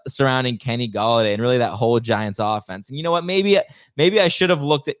surrounding Kenny Golladay and really that whole Giants offense. And you know what? Maybe I should have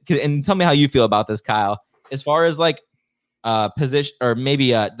looked at, and tell me how you feel about this, Kyle, as far as like position or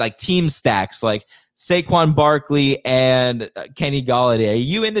maybe like team stacks, like Saquon Barkley and Kenny Golladay. Are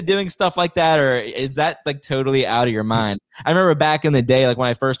you into doing stuff like that, or is that like totally out of your mind? I remember back in the day, like when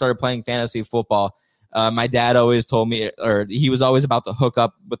I first started playing fantasy football, my dad always told me, or he was always about to hook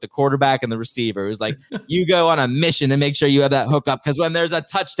up with the quarterback and the receiver. It was like, you go on a mission to make sure you have that hookup because when there's a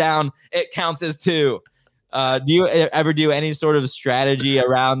touchdown, it counts as 2. Do you ever do any sort of strategy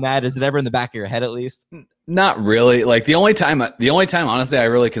around that? Is it ever in the back of your head at least? Not really. Like the only time, honestly, I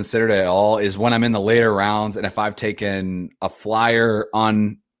really considered it at all is when I'm in the later rounds. And if I've taken a flyer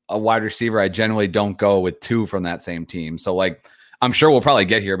on a wide receiver, I generally don't go with 2 from that same team. So like, I'm sure we'll probably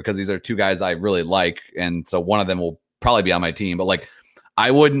get here because these are 2 guys I really like. And so one of them will probably be on my team, but like, I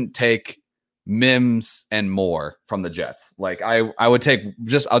wouldn't take Mims and Moore from the Jets. Like I'll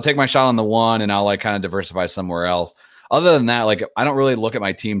take my shot on the one and I'll like kind of diversify somewhere else. Other than that, like I don't really look at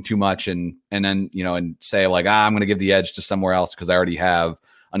my team too much and then, you know, and say like, I'm going to give the edge to somewhere else because I already have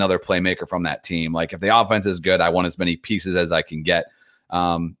another playmaker from that team. Like if the offense is good, I want as many pieces as I can get.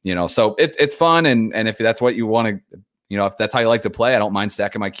 You know, so it's fun. And if that's what you want to, you know, if that's how you like to play, I don't mind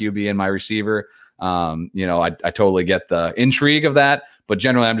stacking my QB and my receiver. You know, I totally get the intrigue of that, but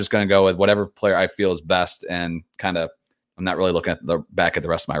generally I'm just going to go with whatever player I feel is best and kind of, I'm not really looking at the back at the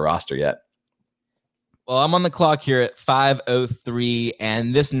rest of my roster yet. Well, I'm on the clock here at 5:03,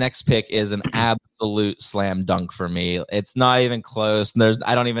 and this next pick is an absolute slam dunk for me. It's not even close.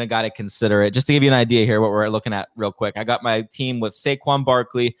 I don't even got to consider it. Just to give you an idea here, what we're looking at real quick. I got my team with Saquon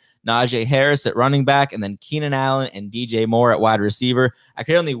Barkley, Najee Harris at running back, and then Keenan Allen and DJ Moore at wide receiver. I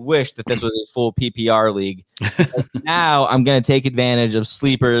could only wish that this was a full PPR league. Now I'm going to take advantage of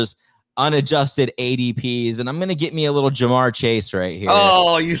sleepers, unadjusted ADPs, and I'm going to get me a little Jamar Chase right here.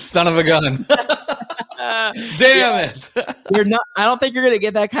 Oh, you son of a gun. Damn it. I don't think you're going to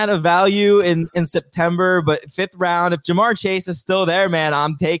get that kind of value in September, but 5th round, if Jamar Chase is still there, man,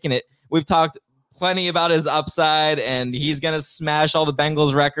 I'm taking it. We've talked plenty about his upside, and he's going to smash all the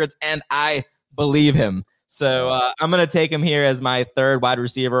Bengals records, and I believe him. So I'm going to take him here as my 3rd wide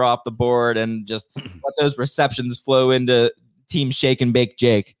receiver off the board and just let those receptions flow into Team Shake and Bake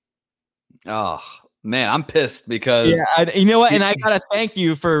Jake. Oh, man, I'm pissed because you know what? And I gotta thank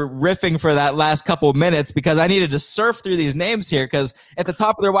you for riffing for that last couple of minutes because I needed to surf through these names here because at the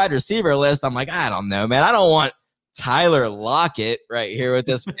top of their wide receiver list, I'm like, I don't know, man. I don't want Tyler Lockett right here with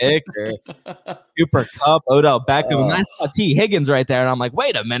this pick or Cooper Kupp, Odell Beckham. And I saw T. Higgins right there, and I'm like,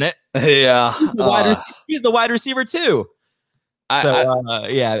 wait a minute. Yeah, he's the wide receiver too.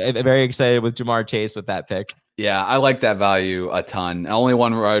 Very excited with Jamar Chase with that pick. Yeah, I like that value a ton. Only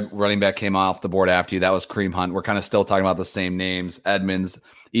one running back came off the board after you. That was Kareem Hunt. We're kind of still talking about the same names. Edmonds,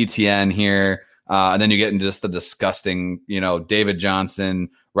 ETN here. And then you get into just the disgusting, you know, David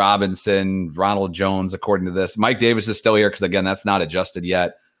Johnson, Robinson, Ronald Jones, according to this. Mike Davis is still here because, again, that's not adjusted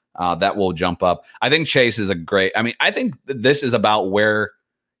yet. That will jump up. I think Chase is I think this is about where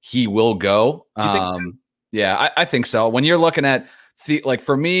he will go. Yeah, I think so. When you're looking at, like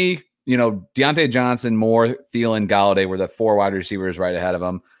for me, you know, Deontay Johnson, Moore, Thielen, Golladay were the 4 wide receivers right ahead of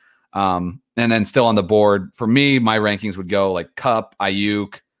him. And then still on the board, for me, my rankings would go like Kupp,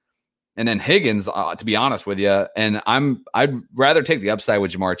 Ayuk, and then Higgins, to be honest with you. And I'd rather take the upside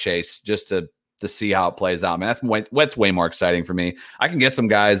with Jamar Chase just to see how it plays out. Man, that's way more exciting for me. I can get some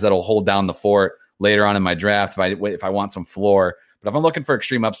guys that'll hold down the fort later on in my draft if I want some floor. But if I'm looking for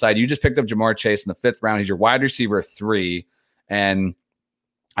extreme upside, you just picked up Jamar Chase in the 5th round. He's your wide receiver 3. And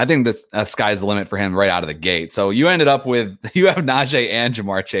I think that sky's the limit for him right out of the gate. So you ended up you have Najee and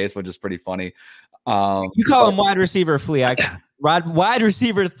Jamar Chase, which is pretty funny. You call him wide receiver flea. Wide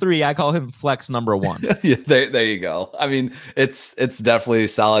receiver 3. I call him flex number 1. Yeah, there you go. I mean, it's definitely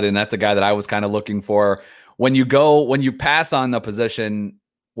solid. And that's a guy that I was kind of looking for when you pass on the position,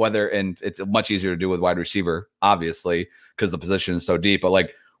 and it's much easier to do with wide receiver, obviously, because the position is so deep. But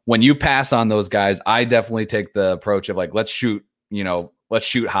like when you pass on those guys, I definitely take the approach of like, let's shoot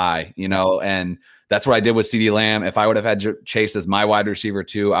high, you know, and that's what I did with CeeDee Lamb. If I would have had Chase as my wide receiver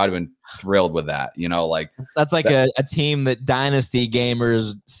 2, I would have been thrilled with that, you know, like that's like a team that dynasty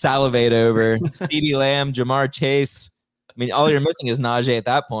gamers salivate over. CeeDee Lamb, Jamar Chase. I mean, all you're missing is Najee at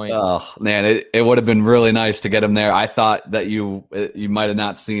that point. Oh man, it would have been really nice to get him there. I thought that you might have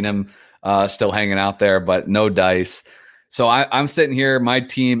not seen him still hanging out there, but no dice. So I'm sitting here. My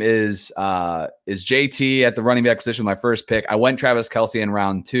team is JT at the running back position, my first pick. I went Travis Kelce in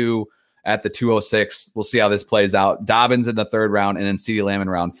round 2 at the 206. We'll see how this plays out. Dobbins in the 3rd round, and then CeeDee Lamb in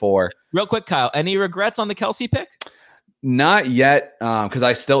round 4. Real quick, Kyle, any regrets on the Kelce pick? Not yet,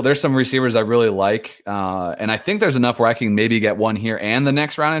 because there's some receivers I really like, and I think there's enough where I can maybe get one here and the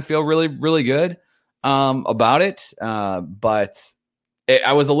next round and feel really, really good about it. But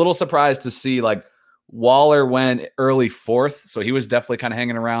I was a little surprised to see like Waller went early 4th, so he was definitely kind of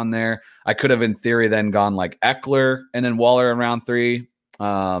hanging around there. I could have, in theory, then gone like Eckler and then Waller in round 3.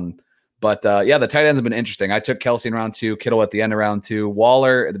 But the tight ends have been interesting. I took Kelce in round 2, Kittle at the end of round 2,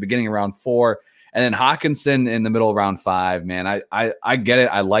 Waller at the beginning of round 4. And then Hawkinson in the middle of round 5, man. I get it.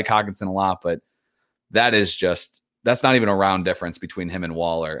 I like Hawkinson a lot, but that's not even a round difference between him and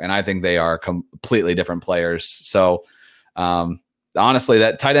Waller. And I think they are completely different players. So honestly,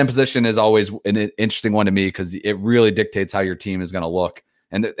 that tight end position is always an interesting one to me because it really dictates how your team is going to look.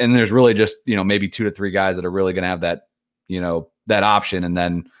 And there's really just, maybe 2 to 3 guys that are really going to have that, that option. And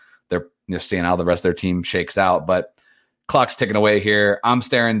then they're seeing how the rest of their team shakes out. But clock's ticking away here. I'm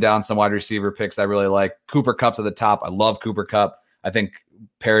staring down some wide receiver picks I really like. Cooper Kupp's at the top. I love Cooper Kupp. I think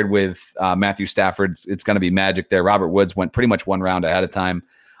paired with Matthew Stafford, it's going to be magic there. Robert Woods went pretty much one round ahead of time.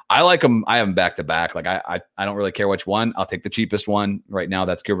 I like him. I have him back to back. Like I don't really care which one. I'll take the cheapest one right now.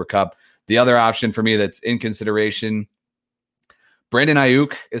 That's Cooper Kupp. The other option for me that's in consideration, Brandon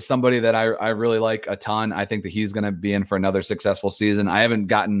Ayuk is somebody that I really like a ton. I think that he's going to be in for another successful season. I haven't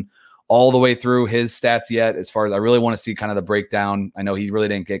gotten all the way through his stats yet. As far as I really want to see kind of the breakdown. I know he really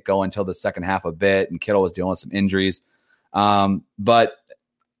didn't get going until the second half a bit, and Kittle was dealing with some injuries. But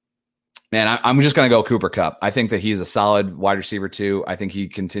man, I'm just going to go Cooper Kupp. I think that he's a solid wide receiver too. I think he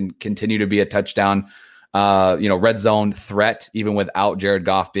can continue to be a touchdown, red zone threat, even without Jared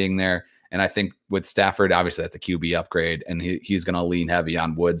Goff being there. And I think with Stafford, obviously that's a QB upgrade, and he's going to lean heavy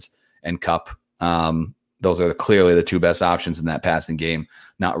on Woods and Kupp. Those are clearly the 2 best options in that passing game.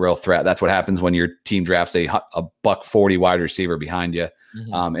 Not real threat. That's what happens when your team drafts a $140 wide receiver behind you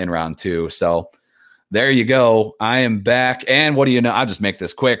in round 2. So there you go. I am back. And what do you know? I'll just make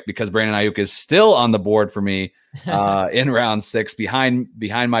this quick because Brandon Ayuk is still on the board for me in round 6 behind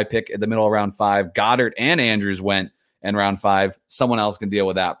my pick at the middle of round 5. Goddard and Andrews went in round 5. Someone else can deal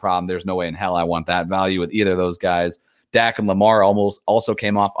with that problem. There's no way in hell I want that value with either of those guys. Dak and Lamar also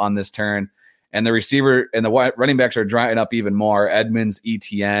came off on this turn. And the receiver and the running backs are drying up even more. Edmonds,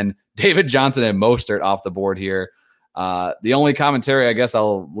 ETN, David Johnson, and Mostert off the board here. The only commentary I guess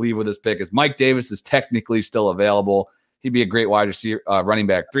I'll leave with this pick is Mike Davis is technically still available. He'd be a great wide receiver, running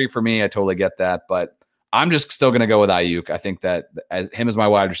back 3 for me. I totally get that. But I'm just still going to go with Ayuk. I think that him as my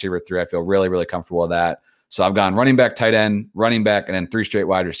wide receiver 3, I feel really, really comfortable with that. So I've gone running back, tight end, running back, and then 3 straight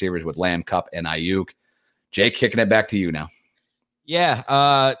wide receivers with Lamb, Kupp, and Ayuk. Jake, kicking it back to you now. Yeah,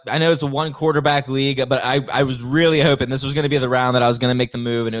 I know it's a 1 quarterback league, but I was really hoping this was going to be the round that I was going to make the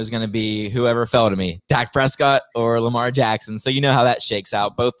move, and it was going to be whoever fell to me, Dak Prescott or Lamar Jackson. So you know how that shakes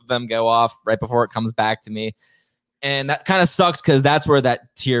out. Both of them go off right before it comes back to me. And that kind of sucks because that's where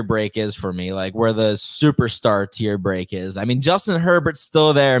that tier break is for me, like where the superstar tier break is. I mean, Justin Herbert's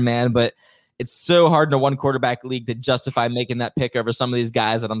still there, man, but it's so hard in a 1 quarterback league to justify making that pick over some of these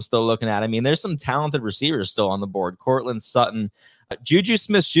guys that I'm still looking at. I mean, there's some talented receivers still on the board. Cortland Sutton. Juju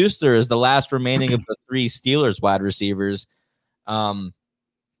Smith-Schuster is the last remaining of the 3 Steelers wide receivers.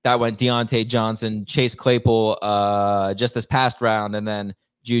 That went Deontay Johnson, Chase Claypool just this past round, and then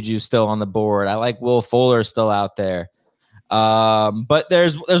Juju still on the board. I like Will Fuller still out there. But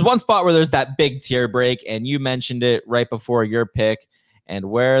there's one spot where there's that big tier break, and you mentioned it right before your pick. And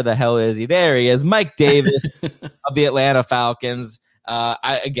where the hell is he? There he is, Mike Davis of the Atlanta Falcons.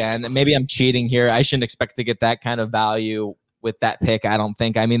 Maybe I'm cheating here. I shouldn't expect to get that kind of value with that pick, I don't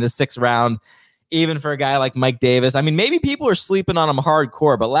think. I mean, the 6th round, even for a guy like Mike Davis, I mean, maybe people are sleeping on him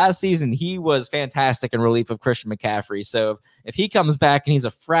hardcore, but last season he was fantastic in relief of Christian McCaffrey. So if he comes back and he's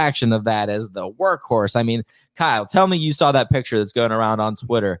a fraction of that as the workhorse, I mean, Kyle, tell me you saw that picture that's going around on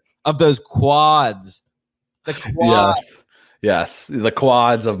Twitter of those quads. The quads. Yes, the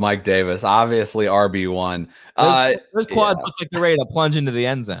quads of Mike Davis, obviously RB1. Those quads look like they're ready to plunge into the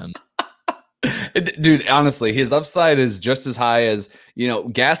end zone. Dude, honestly, his upside is just as high as,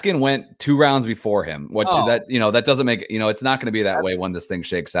 Gaskin went 2 rounds before him. That doesn't make, it's not going to be that way when this thing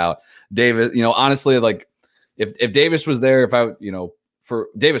shakes out. Davis, honestly, like if Davis was there,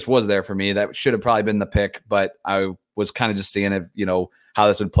 Davis was there for me, that should have probably been the pick, but I was kind of just seeing if, how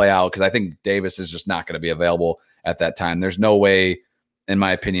this would play out because I think Davis is just not going to be available at that time. There's no way, in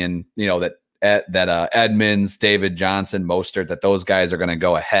my opinion, that Edmonds, David Johnson, Mostert, that those guys are going to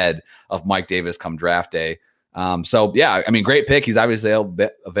go ahead of Mike Davis come draft day. So yeah, I mean, great pick. He's obviously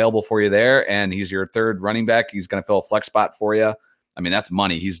available for you there, and he's your third running back. He's going to fill a flex spot for you. I mean, that's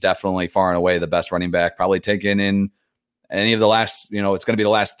money. He's definitely far and away the best running back, probably taken in any of the last, it's going to be the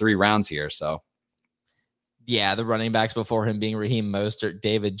last 3 rounds here. So yeah, the running backs before him being Raheem Mostert,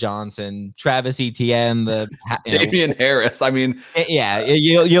 David Johnson, Travis Etienne, Damian Harris. I mean, yeah,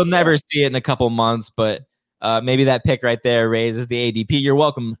 you'll never see it in a couple months, but maybe that pick right there raises the ADP. You're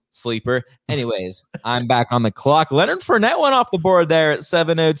welcome, sleeper. Anyways, I'm back on the clock. Leonard Fournette went off the board there at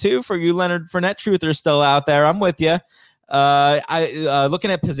 7:02. For you Leonard Fournette truthers still out there, I'm with you. I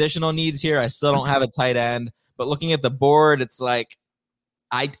looking at positional needs here, I still don't have a tight end, but looking at the board, it's like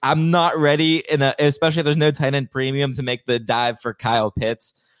I'm not ready, especially if there's no tight end premium, to make the dive for Kyle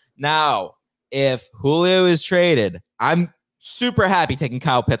Pitts. Now, if Julio is traded, I'm super happy taking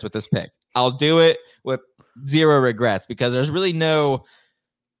Kyle Pitts with this pick. I'll do it with zero regrets because there's really no,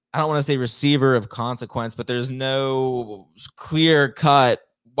 I don't want to say receiver of consequence, but there's no clear cut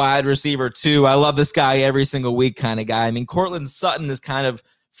wide receiver 2. I love this guy every single week kind of guy. I mean, Cortland Sutton is kind of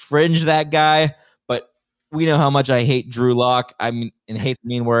fringe that guy, but we know how much I hate Drew Lock. I mean, and hate's a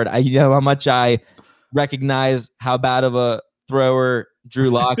mean word. I know how much I recognize how bad of a thrower Drew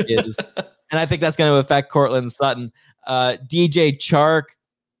Lock is. And I think that's going to affect Cortland Sutton. DJ Chark,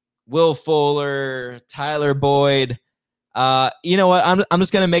 Will Fuller, Tyler Boyd. You know what? I'm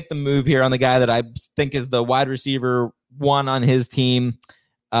just going to make the move here on the guy that I think is the wide receiver 1 on his team.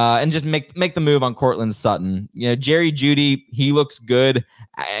 And just make the move on Cortland Sutton. Jerry Jeudy, he looks good.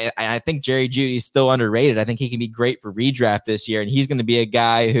 I think Jerry Judy's still underrated. I think he can be great for redraft this year, and he's going to be a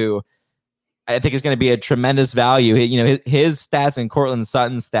guy who I think is going to be a tremendous value. His stats and Cortland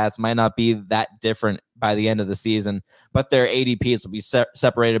Sutton's stats might not be that different by the end of the season, but their ADPs will be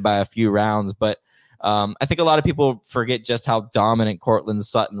separated by a few rounds. But I think a lot of people forget just how dominant Cortland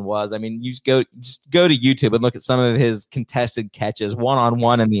Sutton was. I mean, just go to YouTube and look at some of his contested catches,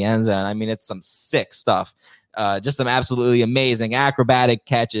 one-on-one in the end zone. I mean, it's some sick stuff. Just some absolutely amazing acrobatic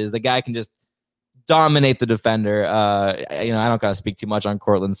catches. The guy can just dominate the defender. I don't got to speak too much on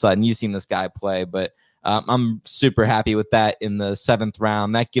Cortland Sutton. You've seen this guy play, but I'm super happy with that in the 7th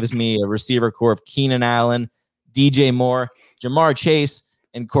round. That gives me a receiver core of Keenan Allen, DJ Moore, Jamar Chase,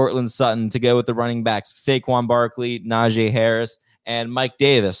 and Cortland Sutton to go with the running backs, Saquon Barkley, Najee Harris, and Mike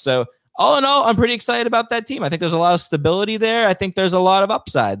Davis. So all in all, I'm pretty excited about that team. I think there's a lot of stability there. I think there's a lot of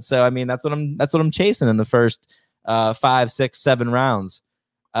upside. So, I mean, that's what I'm chasing in the first 5, 6, 7 rounds.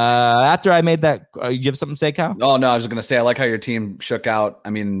 After I made that, you have something to say, Kyle? Oh, no, I was just going to say, I like how your team shook out. I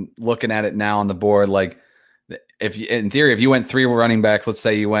mean, looking at it now on the board, like in theory, if you went 3 running backs, let's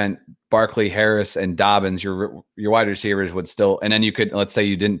say you went Barkley, Harris, and Dobbins, your wide receivers would still, and then you could, let's say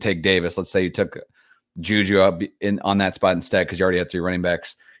you didn't take Davis. Let's say you took Juju up on that spot instead because you already had 3 running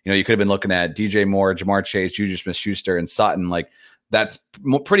backs. You could have been looking at DJ Moore, Jamar Chase, Juju Smith-Schuster, and Sutton. Like that's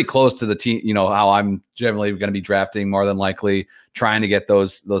pretty close to the team. How I'm generally going to be drafting, more than likely trying to get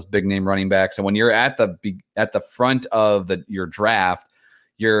those big name running backs. And when you're at the front of your draft,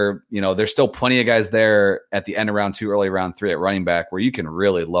 there's still plenty of guys there at the end of round 2, early round 3 at running back where you can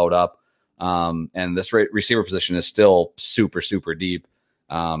really load up. And this receiver position is still super, super deep.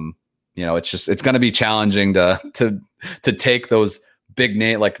 It's going to be challenging to take those big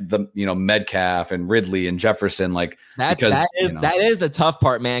name like the Metcalf and Ridley and Jefferson, like that is the tough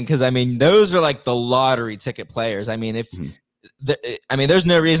part, man. Because I mean, those are like the lottery ticket players. I mean, there's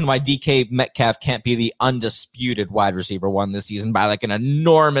no reason why DK Metcalf can't be the undisputed wide receiver 1 this season by like an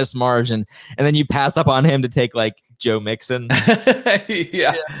enormous margin, and then you pass up on him to take like Joe Mixon.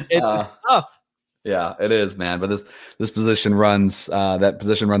 It's tough. Yeah, it is, man. But this position runs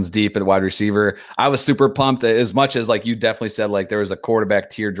deep at wide receiver. I was super pumped, as much as like you definitely said, like there was a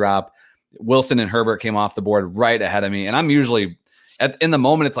quarterback teardrop. Wilson and Herbert came off the board right ahead of me, and I'm usually in the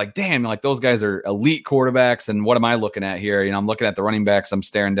moment, it's like, damn, like those guys are elite quarterbacks, and what am I looking at here? I'm looking at the running backs. I'm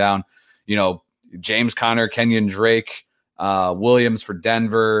staring down, James Conner, Kenyon Drake, Williams for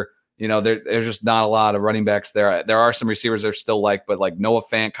Denver. There's just not a lot of running backs there. There are some receivers they're still but like Noah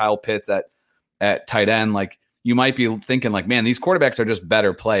Fant, Kyle Pitts at tight end, like you might be thinking like, man, these quarterbacks are just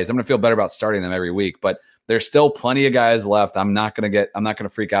better plays. I'm going to feel better about starting them every week, but there's still plenty of guys left. I'm not going to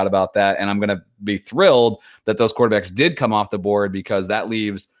freak out about that. And I'm going to be thrilled that those quarterbacks did come off the board, because that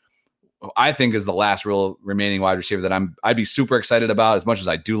leaves, I think, is the last real remaining wide receiver that I'd be super excited about, as much as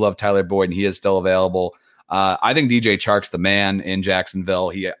I do love Tyler Boyd and he is still available. I think DJ Chark's the man in Jacksonville.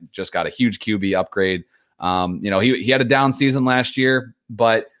 He just got a huge QB upgrade. He had a down season last year,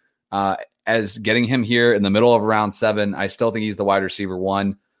 but as getting him here in the middle of round 7. I still think he's the wide receiver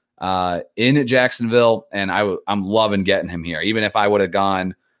 1 in Jacksonville, and I'm loving getting him here. Even if I would have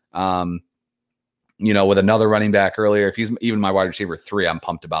gone, with another running back earlier, if he's even my wide receiver 3, I'm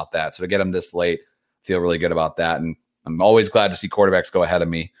pumped about that. So to get him this late, feel really good about that. And I'm always glad to see quarterbacks go ahead of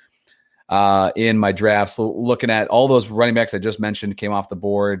me in my draft. So looking at all those running backs I just mentioned came off the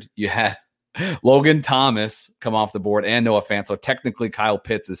board. You had Logan Thomas come off the board and Noah Fant. So technically Kyle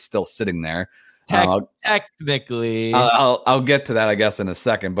Pitts is still sitting there. Technically. I'll get to that, I guess, in a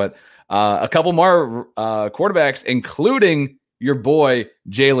second. But a couple more quarterbacks, including your boy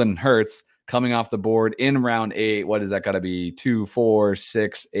Jalen Hurts, coming off the board in round 8. What is that got to be? 2, 4,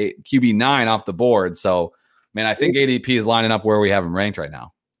 6, 8, QB 9 off the board. So, man, I think ADP is lining up where we have him ranked right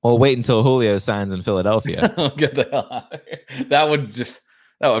now. Well, wait until Julio signs in Philadelphia. Get the hell out of here. That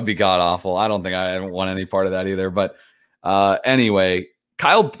would be god awful. I don't think I want any part of that either. But anyway,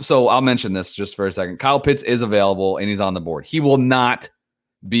 so I'll mention this just for a second. Kyle Pitts is available and he's on the board. He will not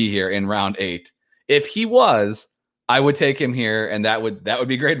be here in round 8. If he was, I would take him here, and that would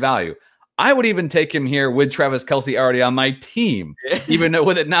be great value. I would even take him here with Travis Kelce already on my team. Even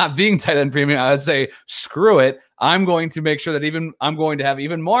with it not being tight end premium, I would say, screw it. I'm going to make sure that I'm going to have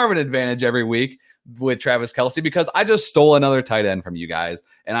even more of an advantage every week with Travis Kelce, because I just stole another tight end from you guys.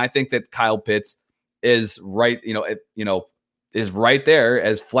 And I think that Kyle Pitts is right, is right there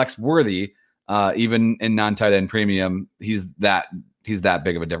as flex worthy, even in non-tight end premium. He's that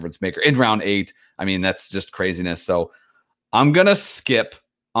big of a difference maker in round 8. I mean, that's just craziness. So I'm going to skip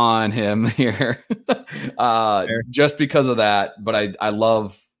on him here just because of that. But I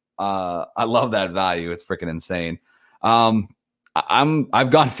love that value. It's freaking insane. I've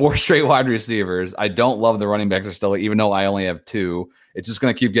gone 4 straight wide receivers. I don't love the running backs are still, even though I only have 2. It's just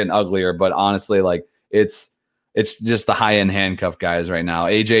going to keep getting uglier. But honestly, like it's just the high end handcuff guys right now.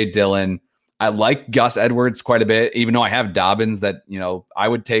 AJ Dillon. I like Gus Edwards quite a bit, even though I have Dobbins. That I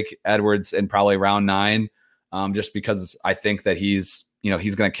would take Edwards in probably round 9, just because I think that he's going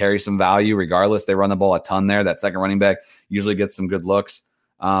to carry some value regardless. They run the ball a ton there. That second running back usually gets some good looks.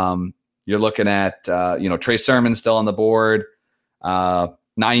 You're looking at, Trey Sermon still on the board.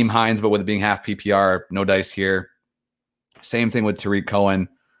 Nyheim Hines, but with it being half PPR, no dice here. Same thing with Tariq Cohen.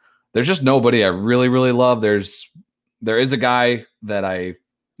 There's just nobody I really, really love. There is a guy that I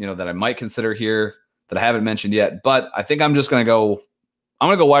might consider here that I haven't mentioned yet, but I think I'm just going to go. I'm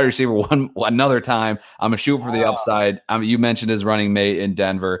going to go wide receiver another time. I'm going to shoot for the upside. You mentioned his running mate in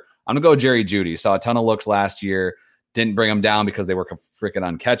Denver. I'm going to go Jerry Jeudy. Saw a ton of looks last year. Didn't bring him down because they were freaking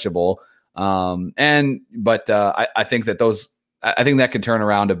uncatchable. I think that I think that could turn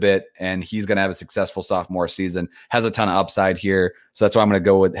around a bit, and he's going to have a successful sophomore season. Has a ton of upside here. So that's why I'm going to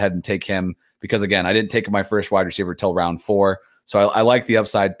go ahead and take him, because again, I didn't take my first wide receiver till round 4. So I like the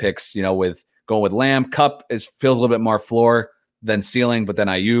upside picks, with going with Lamb. Cup feels a little bit more floor than ceiling, but then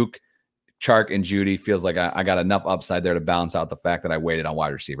Ayuk, Chark, and Jeudy feels like I got enough upside there to balance out the fact that I waited on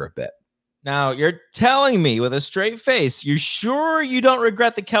wide receiver a bit. Now, you're telling me with a straight face, you sure you don't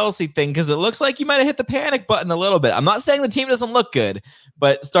regret the Kelce thing? Because it looks like you might have hit the panic button a little bit. I'm not saying the team doesn't look good,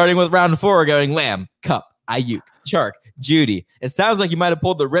 but starting with round 4, going Lamb, Cup, Ayuk, Chark, Jeudy. It sounds like you might have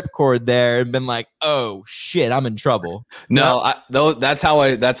pulled the ripcord there and been like, "Oh shit, I'm in trouble." No, that's how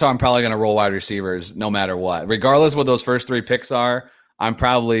I'm probably going to roll wide receivers no matter what, regardless of what those first 3 picks are. I'm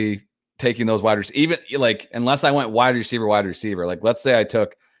probably taking those wide receivers, even like unless I went wide receiver. Like let's say I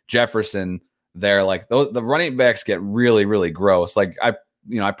took Jefferson there. Like the running backs get really, really gross. Like I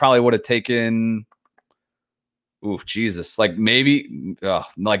probably would have taken. Oof, Jesus! Like maybe,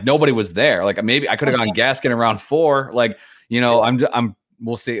 like nobody was there. Like maybe I could have gone Gaskin around 4. Like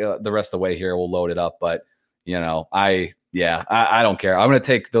we'll see the rest of the way here. We'll load it up, but I don't care. I'm going to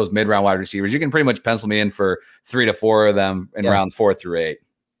take those mid-round wide receivers. You can pretty much pencil me in for 3 to 4 of them in rounds 4 through 8.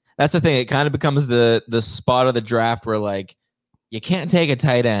 That's the thing. It kind of becomes the spot of the draft where like you can't take a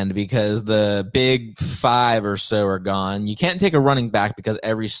tight end because the big 5 or so are gone. You can't take a running back because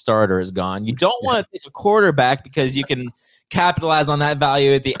every starter is gone. You don't want to take a quarterback because you can capitalize on that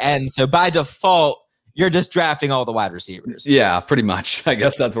value at the end. So by default, you're just drafting all the wide receivers. Yeah, pretty much. I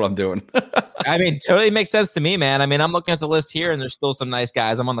guess that's what I'm doing. I mean, totally makes sense to me, man. I mean, I'm looking at the list here, and there's still some nice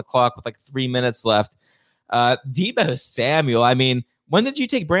guys. I'm on the clock with like 3 minutes left. Deebo Samuel. I mean, when did you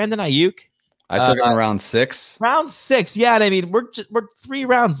take Brandon Ayuk? I took him in round 6. Round 6, yeah. And I mean, we're 3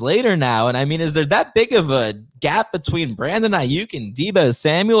 rounds later now. And I mean, is there that big of a gap between Brandon Ayuk and Deebo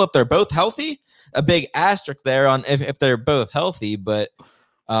Samuel if they're both healthy? A big asterisk there on if they're both healthy. But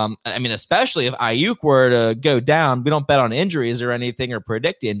I mean, especially if Ayuk were to go down, we don't bet on injuries or anything or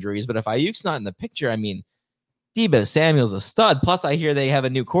predict injuries. But if Ayuk's not in the picture, I mean, Deebo Samuel's a stud. Plus, I hear they have a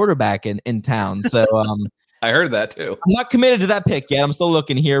new quarterback in town. So I heard that too. I'm not committed to that pick yet. I'm still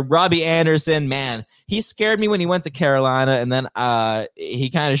looking here. Robbie Anderson, man, he scared me when he went to Carolina, and then he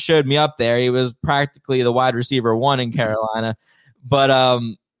kind of showed me up there. He was practically the wide receiver 1 in Carolina. But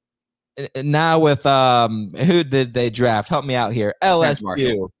now with who did they draft? Help me out here.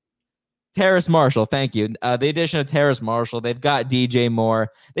 LSU. Terrace Marshall, thank you. The addition of Terrace Marshall, they've got DJ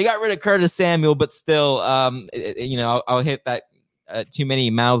Moore. They got rid of Curtis Samuel, but still, I'll hit that too many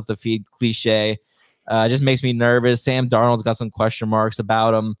mouths to feed cliche. It just makes me nervous. Sam Darnold's got some question marks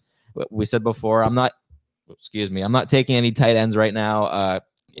about him. We said before, I'm not taking any tight ends right now.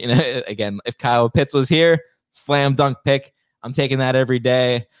 Again, if Kyle Pitts was here, slam dunk pick. I'm taking that every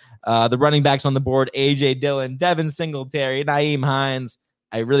day. The running backs on the board: A.J. Dillon, Devin Singletary, Nyheim Hines.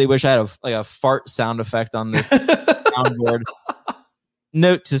 I really wish I had a fart sound effect on this soundboard.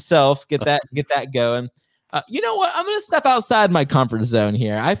 Note to self: get that going. You know what? I'm going to step outside my comfort zone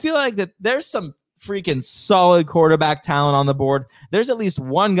here. I feel like that there's some freaking solid quarterback talent on the board. There's at least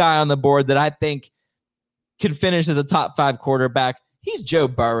one guy on the board that I think can finish as a top 5 quarterback. He's Joe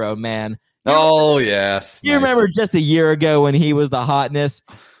Burrow, man. Yes. You remember just a year ago when he was the hotness?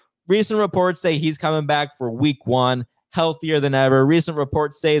 Recent reports say he's coming back for week 1. Healthier than ever. Recent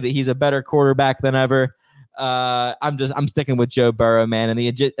reports say that he's a better quarterback than ever. I'm sticking with Joe Burrow, man. And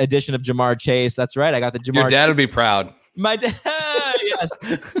the addition of Jamar Chase. That's right. I got the Jamar. Your dad would be proud. My dad, yes.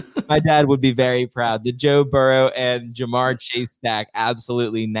 My dad would be very proud. The Joe Burrow and Jamar Chase stack,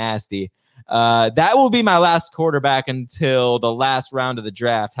 absolutely nasty. That will be my last quarterback until the last round of the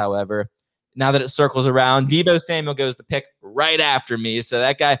draft. However, now that it circles around, Deebo Samuel goes to pick right after me. So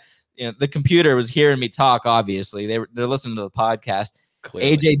that guy. The computer was hearing me talk, obviously. They're listening to the podcast.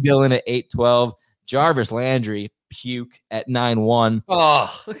 Clearly. A.J. Dillon at 8-12. Jarvis Landry, puke at 9-1.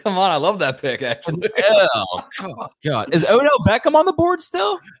 Oh, come on. I love that pick, actually. Oh, God. Is Odell Beckham on the board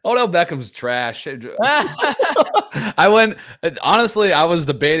still? Odell Beckham's trash. I was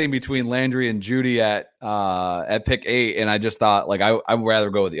debating between Landry and Judy at pick 8, and I just thought, I'd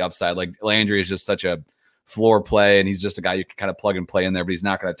rather go with the upside. Landry is just such a floor play, and he's just a guy you can kind of plug and play in there, but he's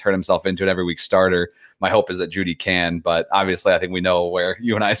not going to turn himself into an every week starter. My hope is that Judy can, but obviously I think we know where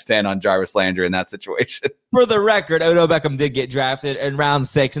you and I stand on Jarvis Landry in that situation. For the record, Odell Beckham did get drafted in round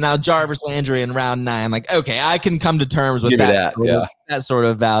 6, and now Jarvis Landry in round 9. Okay, I can come to terms with that sort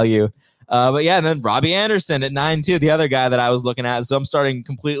of value. But yeah, and then Robbie Anderson at 9-2, the other guy that I was looking at. So I'm starting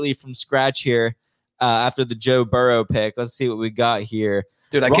completely from scratch here after the Joe Burrow pick. Let's see what we got here.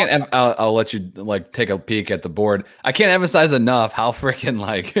 Dude, I'll let you take a peek at the board. I can't emphasize enough how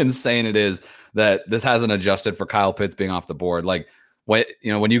freaking insane it is that this hasn't adjusted for Kyle Pitts being off the board. If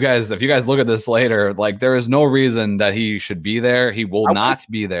you guys look at this later, there is no reason that he should be there. He will not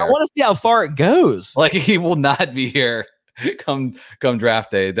be there. I want to see how far it goes. He will not be here come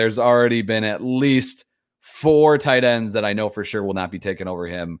draft day. There's already been at least 4 tight ends that I know for sure will not be taken over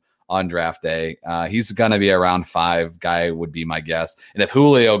him on draft day. He's going to be a round 5 guy would be my guess. And if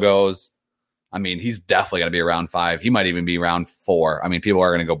Julio goes, he's definitely going to be around 5. He might even be round 4. People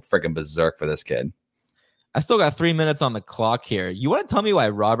are going to go freaking berserk for this kid. I still got 3 minutes on the clock here. You want to tell me why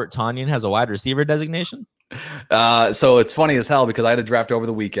Robert Tonyan has a wide receiver designation? So it's funny as hell because I had a draft over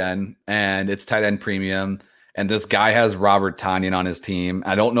the weekend and it's tight end premium. And this guy has Robert Tonyan on his team.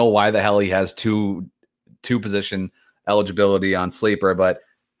 I don't know why the hell he has two position eligibility on Sleeper, but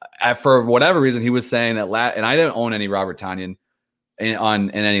for whatever reason, he was saying that, and I didn't own any Robert Tonyan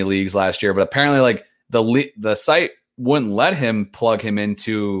in any leagues last year, but apparently the site wouldn't let him plug him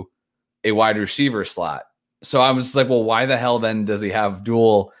into a wide receiver slot. So I was like, well, why the hell then does he have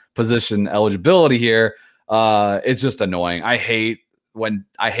dual position eligibility here? It's just annoying. I hate when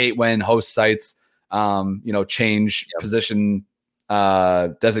host sites, change position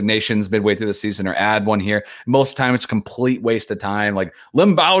designations midway through the season or add one here. Most of the time it's a complete waste of time.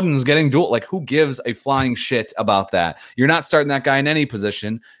 Lim Bowden's getting dual. Who gives a flying shit about that? You're not starting that guy in any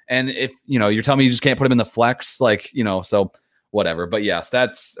position. And if, you're telling me you just can't put him in the flex, so whatever. But yes,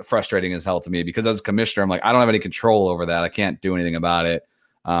 that's frustrating as hell to me because as a commissioner, I'm I don't have any control over that. I can't do anything about it.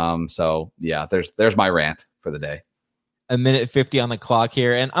 So yeah, there's my rant for the day. 1:50 on the clock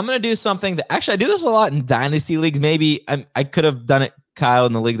here. And I'm going to do something that actually I do this a lot in dynasty leagues. Maybe I could have done it, Kyle,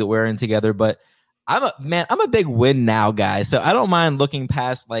 in the league that we're in together, but I'm a big win now guy. So I don't mind looking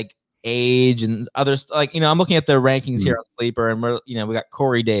past age and others. I'm looking at the rankings here on Sleeper and we got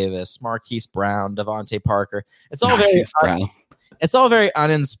Corey Davis, Marquise Brown, Devontae Parker. It's all very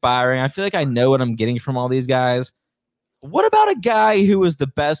uninspiring. I feel like I know what I'm getting from all these guys. What about a guy who was the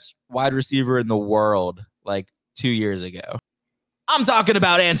best wide receiver in the world 2 years ago? I'm talking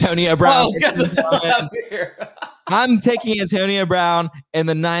about Antonio Brown. Oh, get the hell out of here. I'm taking Antonio Brown in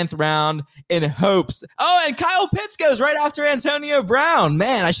the 9th round in hopes. Oh, and Kyle Pitts goes right after Antonio Brown.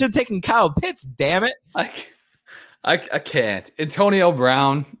 Man, I should have taken Kyle Pitts, damn it. I can't. Antonio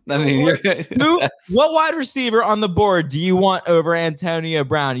Brown. I mean, what wide receiver on the board do you want over Antonio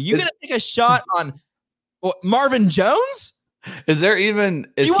Brown? Are you going to take a shot on Marvin Jones? Is he even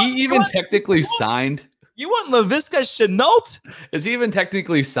technically signed? You want LaVisca Chenault? Is he even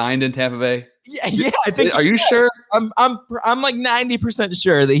technically signed in Tampa Bay? Yeah, I think. Are you sure? I'm like 90%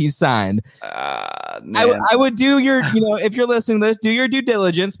 sure that he's signed. I would do your, if you're listening to this, do your due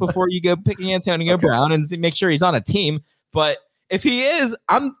diligence before you go picking Antonio Brown and make sure he's on a team. But if he is,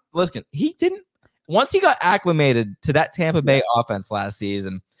 he didn't. Once he got acclimated to that Tampa Bay offense last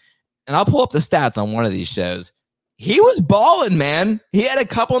season, and I'll pull up the stats on one of these shows. He was balling, man. He had a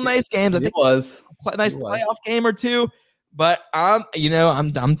couple nice games. I think it was a nice playoff game or two. But I'm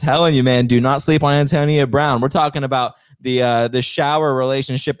telling you, man, do not sleep on Antonio Brown. We're talking about the shower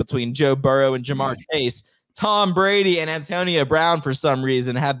relationship between Joe Burrow and Jamar Chase. Tom Brady and Antonio Brown, for some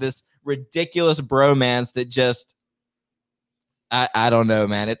reason, have this ridiculous bromance that just I don't know,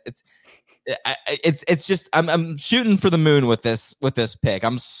 man. It's just I'm shooting for the moon with this pick.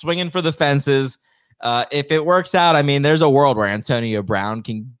 I'm swinging for the fences. If it works out, I mean, there's a world where Antonio Brown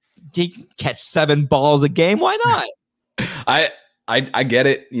can catch 7 balls a game. Why not? I get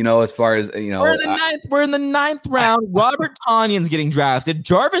it, as far as we're in the 9th round. Robert Tonyan's getting drafted.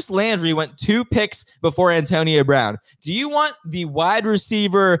 Jarvis Landry went 2 picks before Antonio Brown. Do you want the wide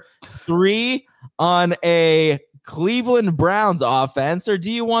receiver 3 on a Cleveland Browns offense, or do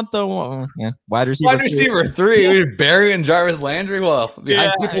you want the wide receiver 3? Barry and Jarvis Landry. Well,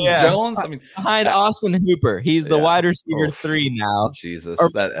 behind Jones. I mean, behind Austin Hooper, he's the wide receiver 3 now. Jesus,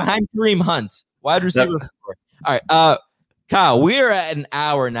 behind Kareem Hunt, wide receiver 4. All right, Kyle, we are at an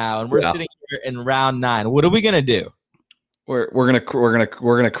hour now, and we're sitting here in round 9. What are we gonna do? We're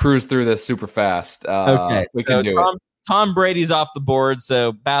gonna cruise through this super fast. Okay, we can do it. Tom Brady's off the board,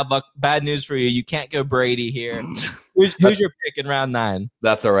 so bad luck. Bad news for you. You can't go Brady here. Who's your pick in round 9?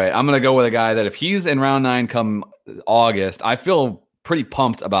 That's all right. I'm gonna go with a guy that if he's in round 9 come August, I feel pretty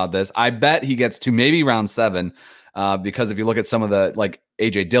pumped about this. I bet he gets to maybe round 7. Because if you look at some of the, like,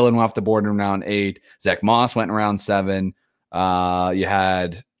 AJ Dillon went off the board in round 8, Zach Moss went in round 7. You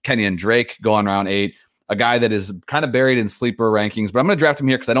had Kenyon Drake go on round 8, a guy that is kind of buried in sleeper rankings, but I'm going to draft him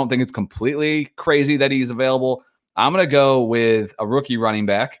here because I don't think it's completely crazy that he's available. I'm going to go with a rookie running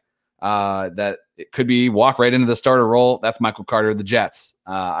back that it could be walk right into the starter role. That's Michael Carter of the Jets.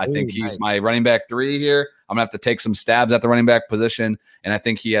 I think he's my running back 3 here. I'm going to have to take some stabs at the running back position, and I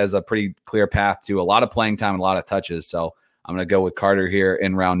think he has a pretty clear path to a lot of playing time and a lot of touches. So I'm going to go with Carter here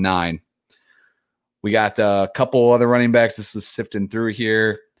in round 9. We got a couple other running backs. This is sifting through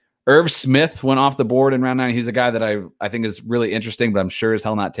here. Irv Smith went off the board in round 9. He's a guy that I think is really interesting, but I'm sure as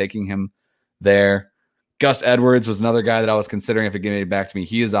hell not taking him there. Gus Edwards was another guy that I was considering if it getting back to me.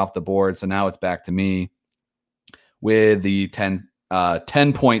 He is off the board, so now it's back to me with the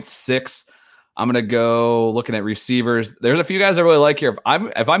 10.6. I'm going to go looking at receivers. There's a few guys I really like here.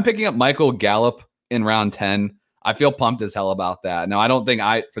 If I'm picking up Michael Gallup in round 10, I feel pumped as hell about that. Now,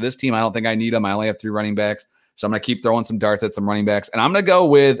 for this team, I don't think I need him. I only have 3 running backs. So I'm going to keep throwing some darts at some running backs. And I'm going to go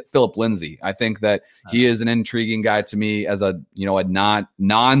with Phillip Lindsay. I think that he is an intriguing guy to me as a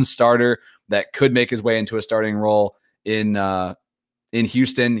non-starter that could make his way into a starting role in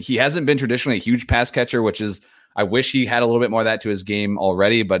Houston. He hasn't been traditionally a huge pass catcher, which is, I wish he had a little bit more of that to his game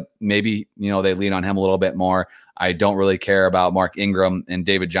already, but maybe, they lean on him a little bit more. I don't really care about Mark Ingram, and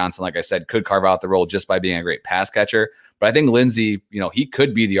David Johnson, like I said, could carve out the role just by being a great pass catcher. But I think Lindsay, he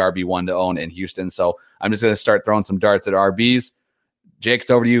could be the RB1 to own in Houston. So I'm just going to start throwing some darts at RBs. Jake,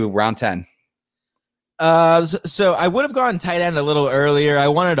 it's over to you, round 10. So I would have gone tight end a little earlier. I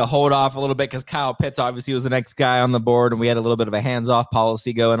wanted to hold off a little bit because Kyle Pitts obviously was the next guy on the board, and we had a little bit of a hands-off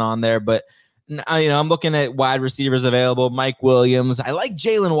policy going on there. But I'm looking at wide receivers available. Mike Williams. I like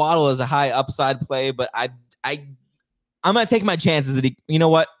Jalen Waddle as a high upside play, but I'm gonna take my chances. You know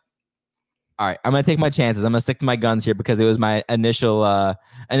what? All right, I'm gonna take my chances. I'm gonna stick to my guns here because it was my initial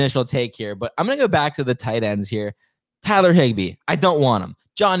take here. But I'm gonna go back to the tight ends here. Tyler Higbee, I don't want him.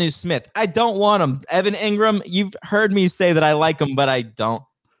 Jonnu Smith, I don't want him. Evan Ingram, you've heard me say that I like him, but I don't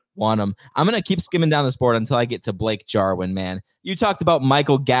want him. I'm going to keep skimming down this board until I get to Blake Jarwin, man. You talked about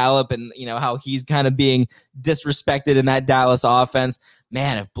Michael Gallup and, how he's kind of being disrespected in that Dallas offense.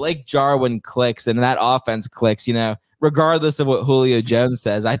 Man, if Blake Jarwin clicks and that offense clicks, regardless of what Julio Jones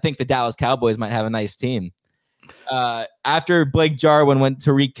says, I think the Dallas Cowboys might have a nice team. After Blake Jarwin went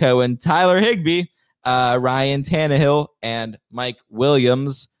Tariq Cohen, Tyler Higbee, Ryan Tannehill, and Mike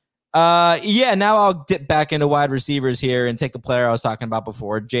Williams. Yeah, now I'll dip back into wide receivers here and take the player I was talking about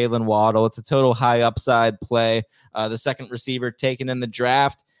before, Jalen Waddle. It's a total high upside play. The second receiver taken in the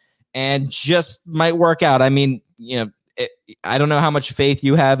draft and just might work out. I mean, I don't know how much faith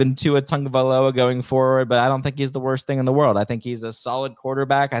you have in Tua Tagovailoa going forward, but I don't think he's the worst thing in the world. I think he's a solid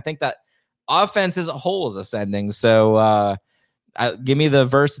quarterback. I think that offense as a whole is ascending. So give me the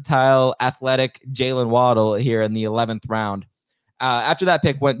versatile, athletic Jalen Waddle here in the 11th round. After that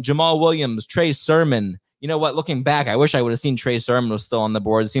pick went Jamal Williams, Trey Sermon. You know what? Looking back, I wish I would have seen Trey Sermon was still on the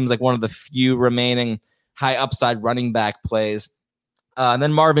board. It seems like one of the few remaining high upside running back plays. And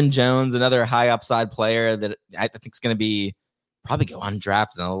then Marvin Jones, another high upside player that I think is going to be probably go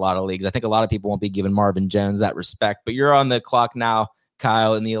undrafted in a lot of leagues. I think a lot of people won't be giving Marvin Jones that respect. But you're on the clock now,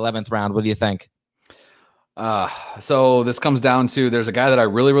 Kyle, in the 11th round. What do you think? So this comes down to there's a guy that I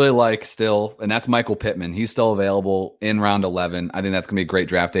really, really like still, and that's Michael Pittman. He's still available in round 11. I think that's going to be great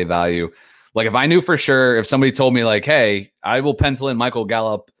draft day value. Like if I knew for sure, if somebody told me like, hey, I will pencil in Michael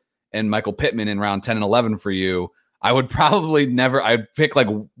Gallup and Michael Pittman in round 10 and 11 for you, I would probably I'd pick like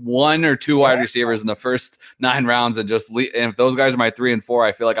one or two wide receivers in the first 9 rounds and just leave. And if those guys are my 3 and 4,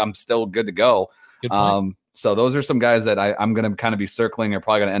 I feel like I'm still good to go. So those are some guys that I'm going to kind of be circling. They're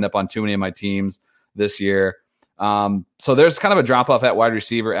probably going to end up on too many of my teams this year. So there's kind of a drop off at wide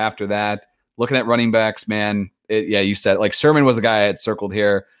receiver after that. Looking at running backs, man, you said like Sermon was the guy I had circled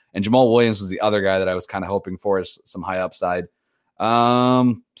here, and Jamal Williams was the other guy that I was kind of hoping for is some high upside.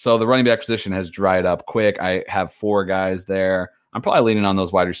 So the running back position has dried up quick. I have 4 guys there. I'm probably leaning on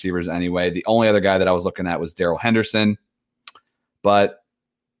those wide receivers anyway. The only other guy that I was looking at was Darrell Henderson, but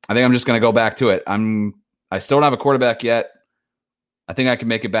I think I'm just going to go back to it. I still don't have a quarterback yet. I think I can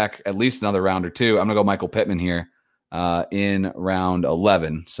make it back at least another round or 2. I'm going to go Michael Pittman here in round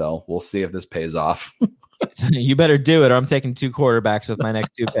 11. So we'll see if this pays off. You better do it, or I'm taking 2 quarterbacks with my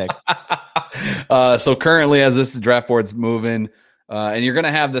next 2 picks. So currently, as this draft board's moving, and you're going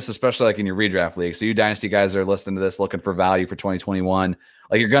to have this, especially like in your redraft league. So you Dynasty guys are listening to this, looking for value for 2021.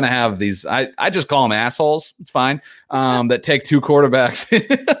 Like you're going to have these, I just call them assholes. It's fine. That take 2 quarterbacks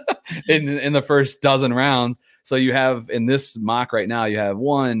in the first dozen rounds. So you have in this mock right now, you have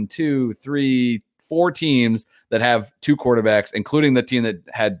 1, 2, 3, 4 teams that have 2 quarterbacks, including the team that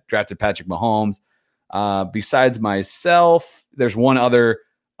had drafted Patrick Mahomes. Besides myself, there's one other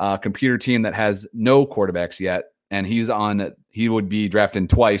computer team that has no quarterbacks yet, and he would be drafting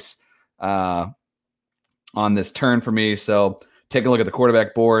twice on this turn for me. So take a look at the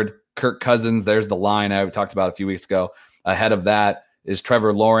quarterback board. Kirk Cousins, there's the line I talked about a few weeks ago. Ahead of that is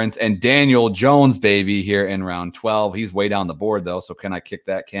Trevor Lawrence and Daniel Jones, baby, here in round 12. He's way down the board, though, so can I kick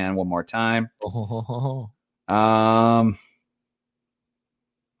that can one more time?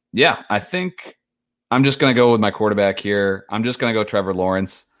 Yeah, I think I'm just going to go with my quarterback here. I'm just going to go Trevor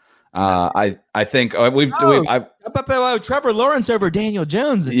Lawrence. I think Trevor Lawrence over Daniel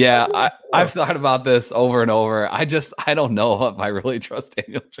Jones. I've thought about this over and over. I don't know if I really trust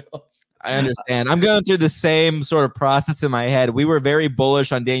Daniel Jones. I understand. I'm going through the same sort of process in my head. We were very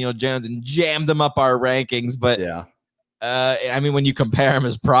bullish on Daniel Jones and jammed him up our rankings, but yeah, I mean, when you compare him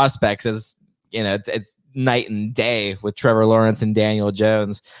as prospects, it's night and day with Trevor Lawrence and Daniel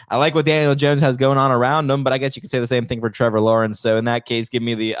Jones. I like what Daniel Jones has going on around him, but I guess you could say the same thing for Trevor Lawrence. So in that case, give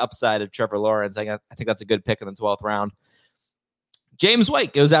me the upside of Trevor Lawrence. I think that's a good pick in the 12th round. James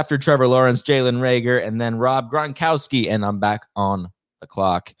White goes after Trevor Lawrence, Jalen Reagor, and then Rob Gronkowski, and I'm back on the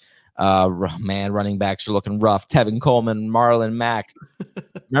clock. Man, running backs are looking rough. Tevin Coleman, Marlon Mack.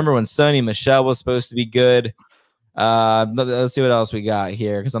 Remember when Sony Michel was supposed to be good? Let's see what else we got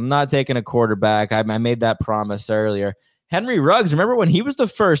here, because I'm not taking a quarterback. I made that promise earlier. Henry Ruggs, remember when he was the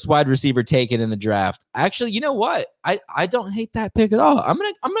first wide receiver taken in the draft? Actually, you know what? I don't hate that pick at all. I'm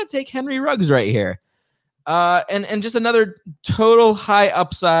gonna take Henry Ruggs right here. And just another total high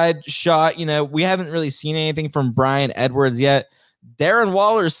upside shot. We haven't really seen anything from Bryan Edwards yet. Darren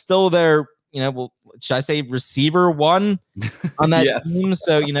Waller's still there. Should I say receiver 1 on that team?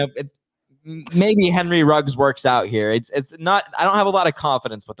 So maybe Henry Ruggs works out here. It's not. I don't have a lot of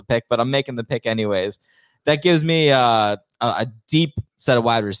confidence with the pick, but I'm making the pick anyways. That gives me a deep set of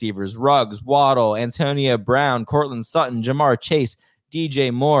wide receivers: Ruggs, Waddle, Antonio Brown, Cortland Sutton, Jamar Chase,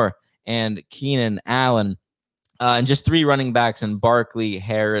 DJ Moore, and Keenan Allen, and just 3 running backs in Barkley,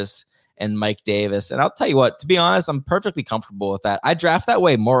 Harris, and Mike Davis. And I'll tell you what, to be honest, I'm perfectly comfortable with that. I draft that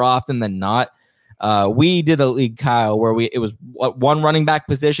way more often than not. We did a league, Kyle, where it was 1 running back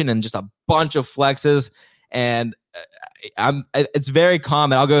position and just a bunch of flexes. And it's very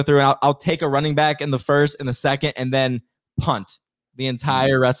common. I'll go through and I'll take a running back in the first and the second, and then punt the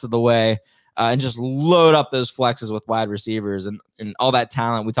entire rest of the way. and just load up those flexes with wide receivers and all that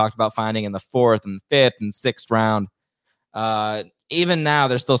talent we talked about finding in the 4th and 5th and 6th round. Even now,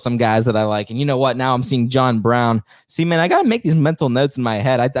 there's still some guys that I like. And you know what? Now I'm seeing John Brown. See, man, I got to make these mental notes in my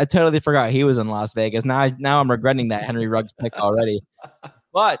head. I totally forgot he was in Las Vegas. Now I'm regretting that Henry Ruggs pick already.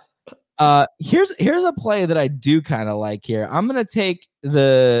 But here's a play that I do kind of like here. I'm going to take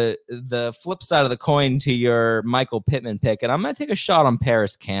the flip side of the coin to your Michael Pittman pick, and I'm going to take a shot on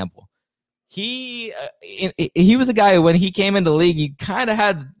Paris Campbell. He was a guy who, when he came into the league, he kind of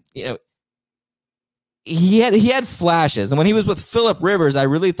had, he had flashes. And when he was with Phillip Rivers, I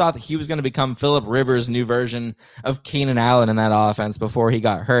really thought that he was going to become Phillip Rivers' new version of Keenan Allen in that offense before he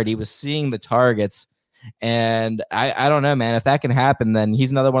got hurt. He was seeing the targets. And I don't know, man. If that can happen, then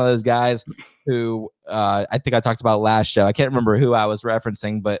he's another one of those guys who I think I talked about last show. I can't remember who I was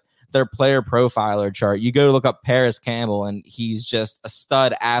referencing, but their player profiler chart. You go look up Paris Campbell, and he's just a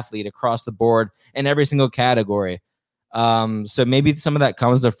stud athlete across the board in every single category. So maybe some of that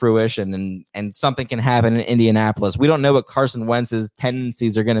comes to fruition and something can happen in Indianapolis. We don't know what Carson Wentz's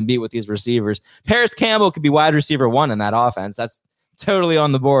tendencies are going to be with these receivers. Paris Campbell could be wide receiver 1 in that offense. That's totally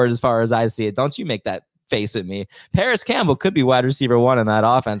on the board as far as I see it. Don't you make that face at me. Paris Campbell could be wide receiver 1 in that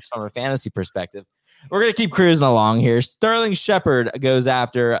offense from a fantasy perspective. We're going to keep cruising along here. Sterling Shepard goes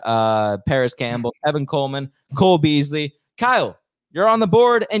after Paris Campbell, Evan Coleman, Cole Beasley. Kyle, you're on the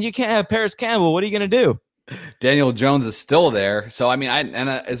board and you can't have Paris Campbell. What are you going to do? Daniel Jones is still there. So, I mean,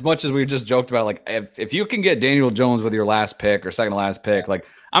 as much as we just joked about, like, if you can get Daniel Jones with your last pick or second to last pick, like,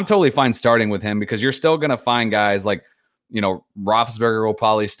 I'm totally fine starting with him because you're still going to find guys like, Roethlisberger will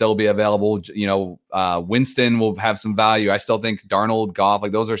probably still be available. Winston will have some value. I still think Darnold, Goff,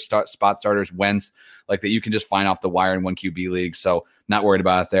 like those are spot starters. Wentz, like that you can just find off the wire in 1 QB league. So not worried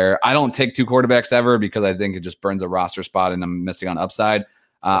about it there. I don't take 2 quarterbacks ever because I think it just burns a roster spot and I'm missing on upside.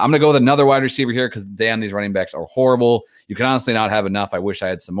 I'm going to go with another wide receiver here because damn, these running backs are horrible. You can honestly not have enough. I wish I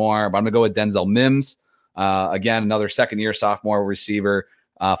had some more, but I'm going to go with Denzel Mims. Again, another second-year sophomore receiver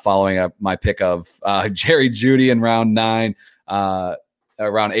following up my pick of Jerry Jeudy in round 9,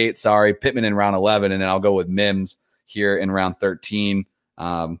 round 8, Pittman in round 11, and then I'll go with Mims here in round 13.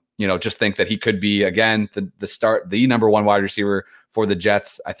 Just think that he could be, again, the number 1 wide receiver for the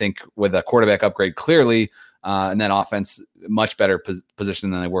Jets, I think, with a quarterback upgrade clearly. And then offense, much better position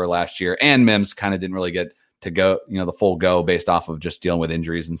than they were last year. And Mims kind of didn't really get to go, the full go based off of just dealing with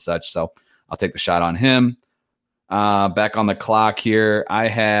injuries and such. So I'll take the shot on him. Back on the clock here. I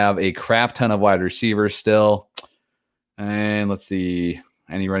have a crap ton of wide receivers still. And let's see.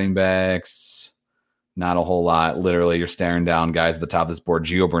 Any running backs? Not a whole lot. Literally, you're staring down guys at the top of this board.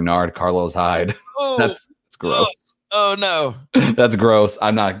 Gio Bernard, Carlos Hyde. Oh, that's gross. Oh no. That's gross.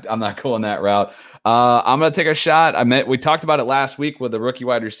 I'm not going that route. I'm going to take a shot. We talked about it last week with the rookie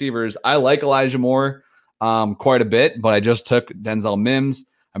wide receivers. I like Elijah Moore quite a bit, but I just took Denzel Mims.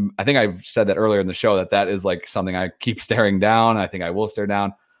 I think I've said that earlier in the show that is like something I keep staring down. I think I will stare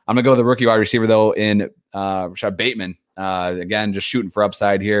down. I'm going to go with the rookie wide receiver, though, in Rashad Bateman. Again, just shooting for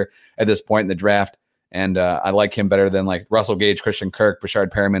upside here at this point in the draft. And I like him better than like Russell Gage, Christian Kirk, Bashard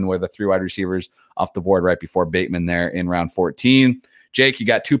Perriman were the 3 wide receivers off the board right before Bateman there in round 14. Jake, you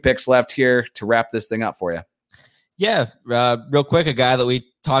got 2 picks left here to wrap this thing up for you. Yeah, real quick, a guy that we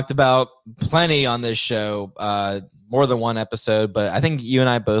talked about plenty on this show, more than one episode, but I think you and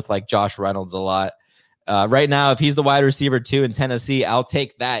I both like Josh Reynolds a lot. Right now, if he's the wide receiver 2 in Tennessee, I'll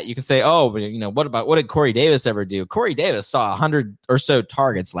take that. You can say, what did Corey Davis ever do? Corey Davis saw 100 or so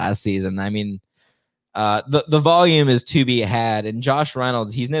targets last season. I mean, the volume is to be had, and Josh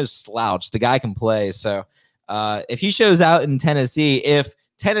Reynolds, he's no slouch. The guy can play. So if he shows out in Tennessee, if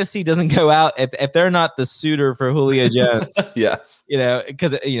Tennessee doesn't go out, if they're not the suitor for Julio Jones, yes,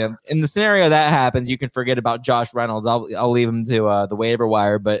 because in the scenario that happens, you can forget about Josh Reynolds. I'll leave him to the waiver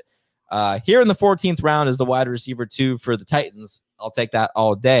wire. But here in the 14th round is the wide receiver 2 for the Titans. I'll take that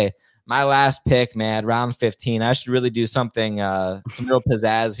all day. My last pick, man, round 15. I should really do something, some real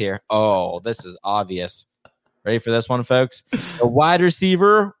pizzazz here. Oh, this is obvious. Ready for this one, folks? The wide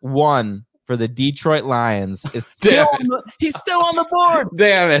receiver 1 for the Detroit Lions is still he's still on the board.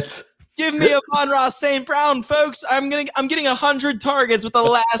 Damn it. Give me Amon-Ra St. Brown, folks. I'm getting 100 targets with the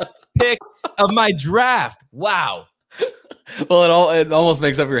last pick of my draft. Wow. Well, it almost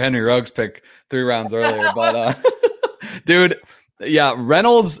makes up your Henry Ruggs pick 3 rounds earlier. But, dude, Yeah,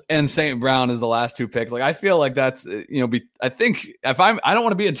 Reynolds and St. Brown is the last two picks. Like I feel like that's I think I don't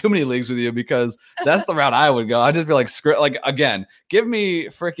want to be in too many leagues with you because that's the route I would go. I just feel like again, give me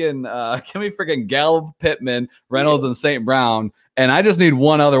freaking Gallup, Pittman, Reynolds, and St. Brown, and I just need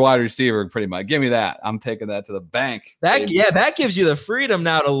one other wide receiver. Pretty much, give me that. I'm taking that to the bank. That gives you the freedom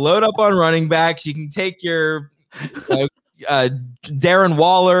now to load up on running backs. You can take your Darren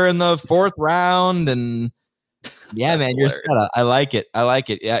Waller in the 4th round and. Yeah, man, you're set up. I like it.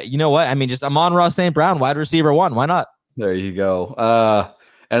 Yeah, you know what? I mean, just Amon-Ra St. Brown, wide receiver 1. Why not? There you go.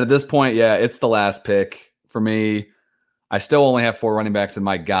 And at this point, yeah, it's the last pick for me. I still only have 4 running backs, and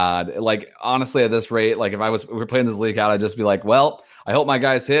my God, like honestly, at this rate, like if we were playing this league out, I'd just be like, well, I hope my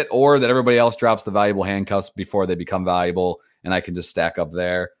guys hit, or that everybody else drops the valuable handcuffs before they become valuable, and I can just stack up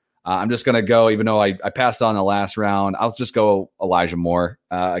there. I'm just going to go, even though I passed on the last round, I'll just go Elijah Moore.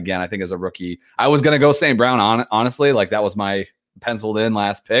 Again, I think as a rookie, I was going to go St. Brown, honestly. Like that was my penciled in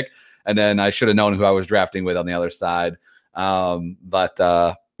last pick. And then I should have known who I was drafting with on the other side. Yeah,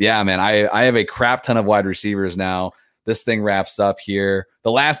 man, I have a crap ton of wide receivers now. This thing wraps up here.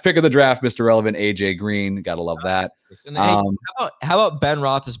 The last pick of the draft, Mr. Relevant, AJ Green. Got to love that. Hey, how about Ben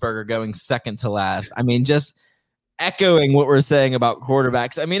Roethlisberger going second to last? I mean, just echoing what we're saying about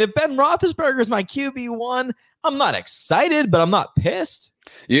quarterbacks. I mean, if Ben Roethlisberger is my QB1, I'm not excited, but I'm not pissed.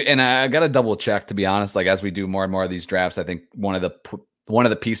 And I got to double check, to be honest. Like as we do more and more of these drafts, I think one of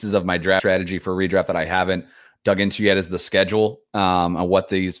the pieces of my draft strategy for redraft that I haven't dug into yet is the schedule on what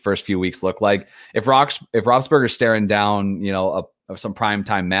these first few weeks look like. If Roethlisberger's staring down, some prime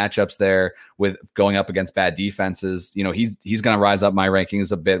time matchups there with going up against bad defenses, he's going to rise up my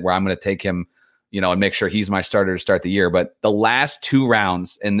rankings a bit where I'm going to take him, and make sure he's my starter to start the year. But the last 2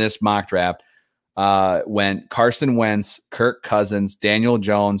 rounds in this mock draft went Carson Wentz, Kirk Cousins, Daniel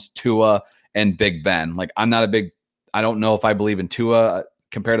Jones, Tua, and Big Ben. Like I don't know if I believe in Tua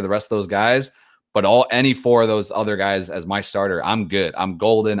compared to the rest of those guys, but any 4 of those other guys as my starter, I'm good. I'm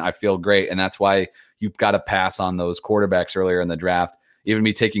golden. I feel great. And that's why you've got to pass on those quarterbacks earlier in the draft. Even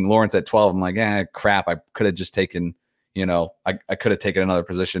me taking Lawrence at 12, I'm like, crap. I could have just taken, I could have taken another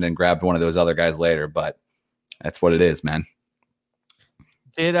position and grabbed one of those other guys later, but that's what it is, man.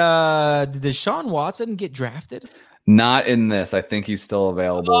 Did Deshaun Watson get drafted? Not in this. I think he's still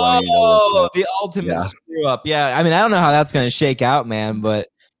available. Oh, the ultimate screw up. Yeah. I mean, I don't know how that's going to shake out, man, but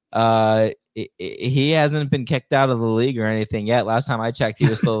he hasn't been kicked out of the league or anything yet. Last time I checked, he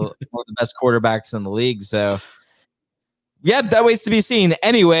was still one of the best quarterbacks in the league. So yeah, that waits to be seen.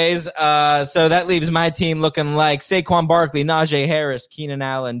 Anyways, so that leaves my team looking like Saquon Barkley, Najee Harris, Keenan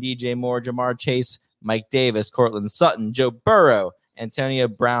Allen, DJ Moore, Jamar Chase, Mike Davis, Cortland Sutton, Joe Burrow, Antonio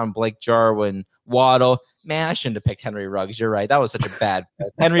Brown, Blake Jarwin, Waddle. Man, I shouldn't have picked Henry Ruggs. You're right. That was such a bad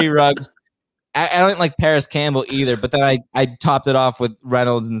pick. Henry Ruggs. I don't like Paris Campbell either, but then I topped it off with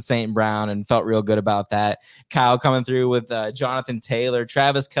Reynolds and St. Brown and felt real good about that. Kyle coming through with Jonathan Taylor,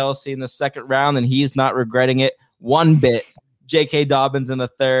 Travis Kelce in the 2nd round, and he's not regretting it one bit. J.K. Dobbins in the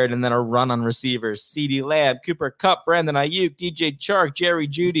 3rd, and then a run on receivers. CeeDee Lamb, Cooper Kupp, Brandon Ayuk, DJ Chark, Jerry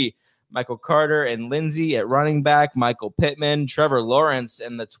Jeudy, Michael Carter, and Lindsey at running back, Michael Pittman, Trevor Lawrence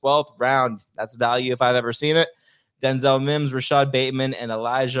in the 12th round. That's value if I've ever seen it. Denzel Mims, Rashad Bateman, and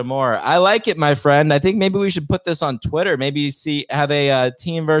Elijah Moore. I like it, my friend. I think maybe we should put this on Twitter. Maybe have a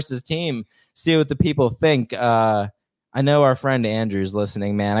team versus team, see what the people think. I know our friend Andrew's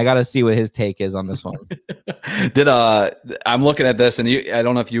listening, man. I got to see what his take is on this one. I'm looking at this, and I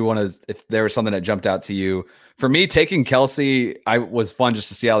don't know if there was something that jumped out to you. For me, taking Kelce, was fun just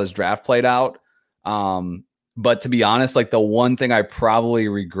to see how this draft played out. But to be honest, like the one thing I probably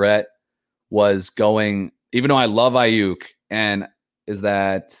regret was going, even though I love Ayuk, and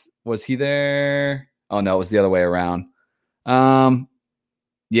was he there? Oh no, it was the other way around.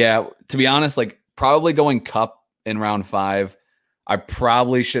 Yeah, to be honest, like probably going Kupp in round 5. I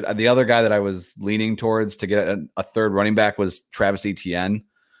probably should. The other guy that I was leaning towards to get a 3rd running back was Travis Etienne.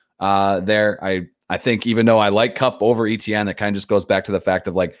 I think even though I like Kupp over Etienne, that kind of just goes back to the fact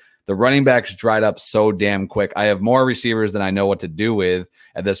of like the running backs dried up so damn quick. I have more receivers than I know what to do with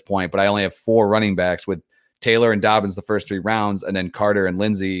at this point, but I only have 4 running backs with Taylor and Dobbins the first 3 rounds, and then Carter and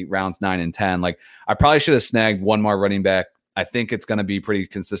Lindsey rounds 9 and 10. Like I probably should have snagged one more running back. I think it's going to be pretty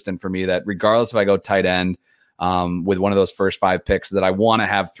consistent for me that regardless if I go tight end with one of those first 5 picks, that I want to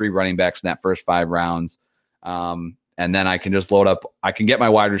have 3 running backs in that first 5 rounds. And then I can just load up. I can get my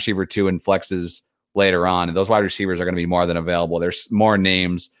wide receiver 2 in flexes later on. And those wide receivers are going to be more than available. There's more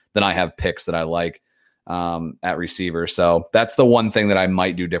names than I have picks that I like at receiver. So that's the one thing that I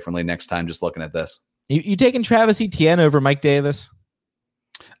might do differently next time, just looking at this. You taking Travis Etienne over Mike Davis?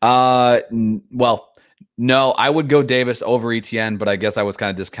 Well, No, I would go Davis over Etienne, but I guess I was kind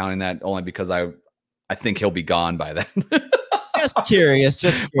of discounting that only because I think he'll be gone by then. Just curious.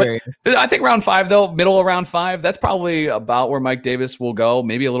 But I think round 5, though, middle of round 5, that's probably about where Mike Davis will go.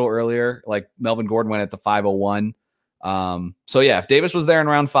 Maybe a little earlier, like Melvin Gordon went at the 501. So yeah, if Davis was there in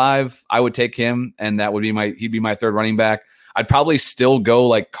round 5, I would take him, and that would be he'd be my third running back. I'd probably still go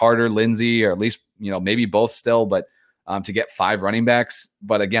like Carter, Lindsey, or at least, maybe both still, but to get 5 running backs.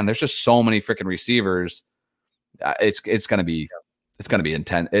 But again, there's just so many freaking receivers. It's going to be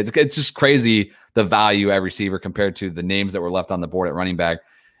intense. It's just crazy, the value at receiver compared to the names that were left on the board at running back.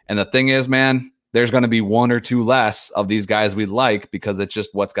 And the thing is, man, there's going to be 1 or 2 less of these guys we like because it's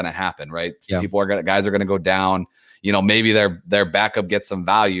just what's going to happen, right? Yeah. Guys are going to go down. Maybe their backup gets some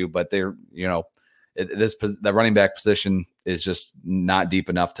value, but the running back position is just not deep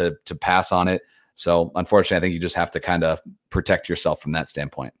enough to pass on it. So unfortunately, I think you just have to kind of protect yourself from that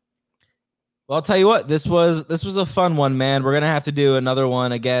standpoint. Well, I'll tell you what, this was a fun one, man. We're going to have to do another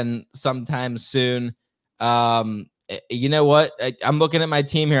one again sometime soon. You know what? I'm looking at my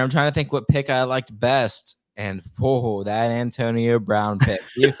team here. I'm trying to think what pick I liked best. And that Antonio Brown pick.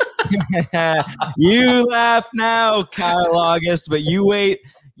 You laugh now, Kyle August, but you wait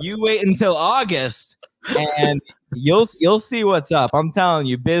until August and you'll see what's up. I'm telling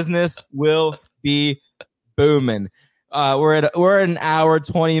you, business will be booming. We're at an hour,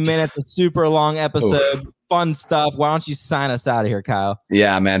 20 minutes, a super long episode. Oof. Fun stuff. Why don't you sign us out of here, Kyle?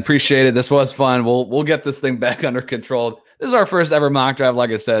 Yeah, man. Appreciate it. This was fun. We'll get this thing back under control. This is our first ever mock draft, like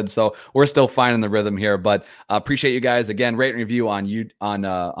I said, so we're still finding the rhythm here. But appreciate you guys. Again, rate and review on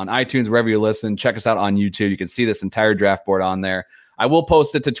iTunes, wherever you listen. Check us out on YouTube. You can see this entire draft board on there. I will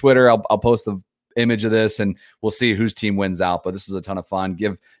post it to Twitter. I'll post the image of this, and we'll see whose team wins out. But this was a ton of fun.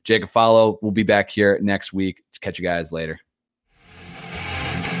 Give Jake a follow. We'll be back here next week. Catch you guys later.